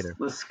yeah. than later.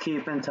 Let's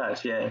keep in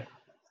touch. Yeah.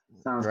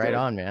 Sounds Right good.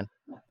 on, man.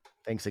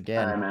 Thanks All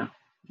again. right, man.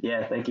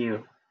 Yeah, thank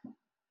you.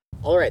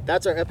 All right,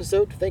 that's our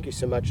episode. Thank you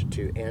so much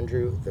to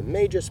Andrew the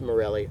Magus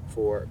Morelli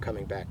for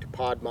coming back to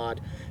PodMod.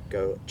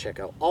 Go check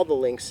out all the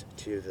links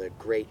to the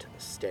great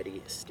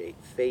Steady State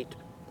Fate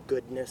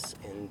goodness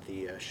in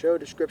the show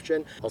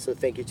description. Also,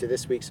 thank you to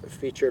this week's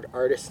featured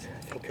artist.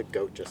 I think a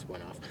goat just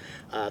went off.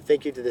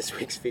 Thank you to this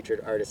week's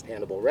featured artist,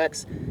 Hannibal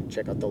Rex.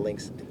 Check out the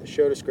links in the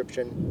show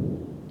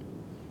description.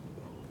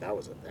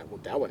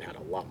 That one had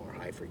a lot more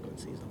high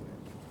frequencies on it.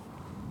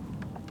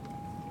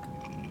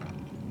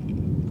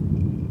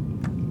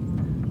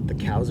 The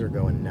cows are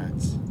going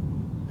nuts.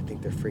 I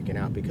think they're freaking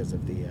out because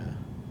of the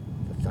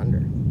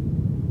thunder.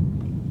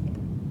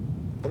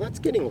 Well, that's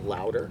getting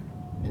louder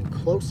and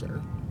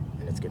closer,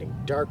 and it's getting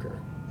darker.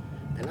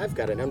 And I've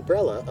got an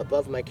umbrella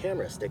above my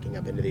camera sticking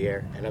up into the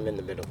air, and I'm in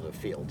the middle of the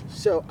field.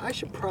 So I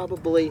should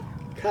probably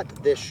cut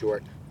this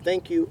short.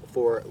 Thank you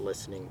for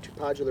listening to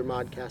Podular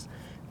Modcast.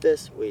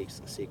 This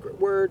week's secret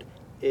word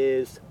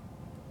is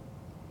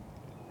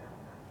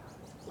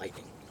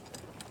lightning.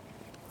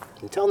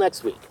 Until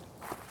next week.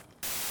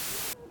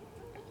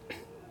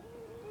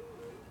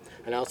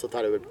 And I also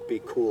thought it would be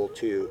cool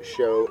to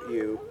show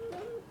you.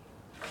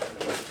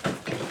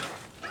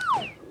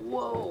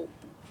 Whoa.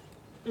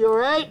 You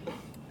alright?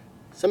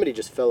 Somebody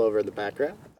just fell over in the background.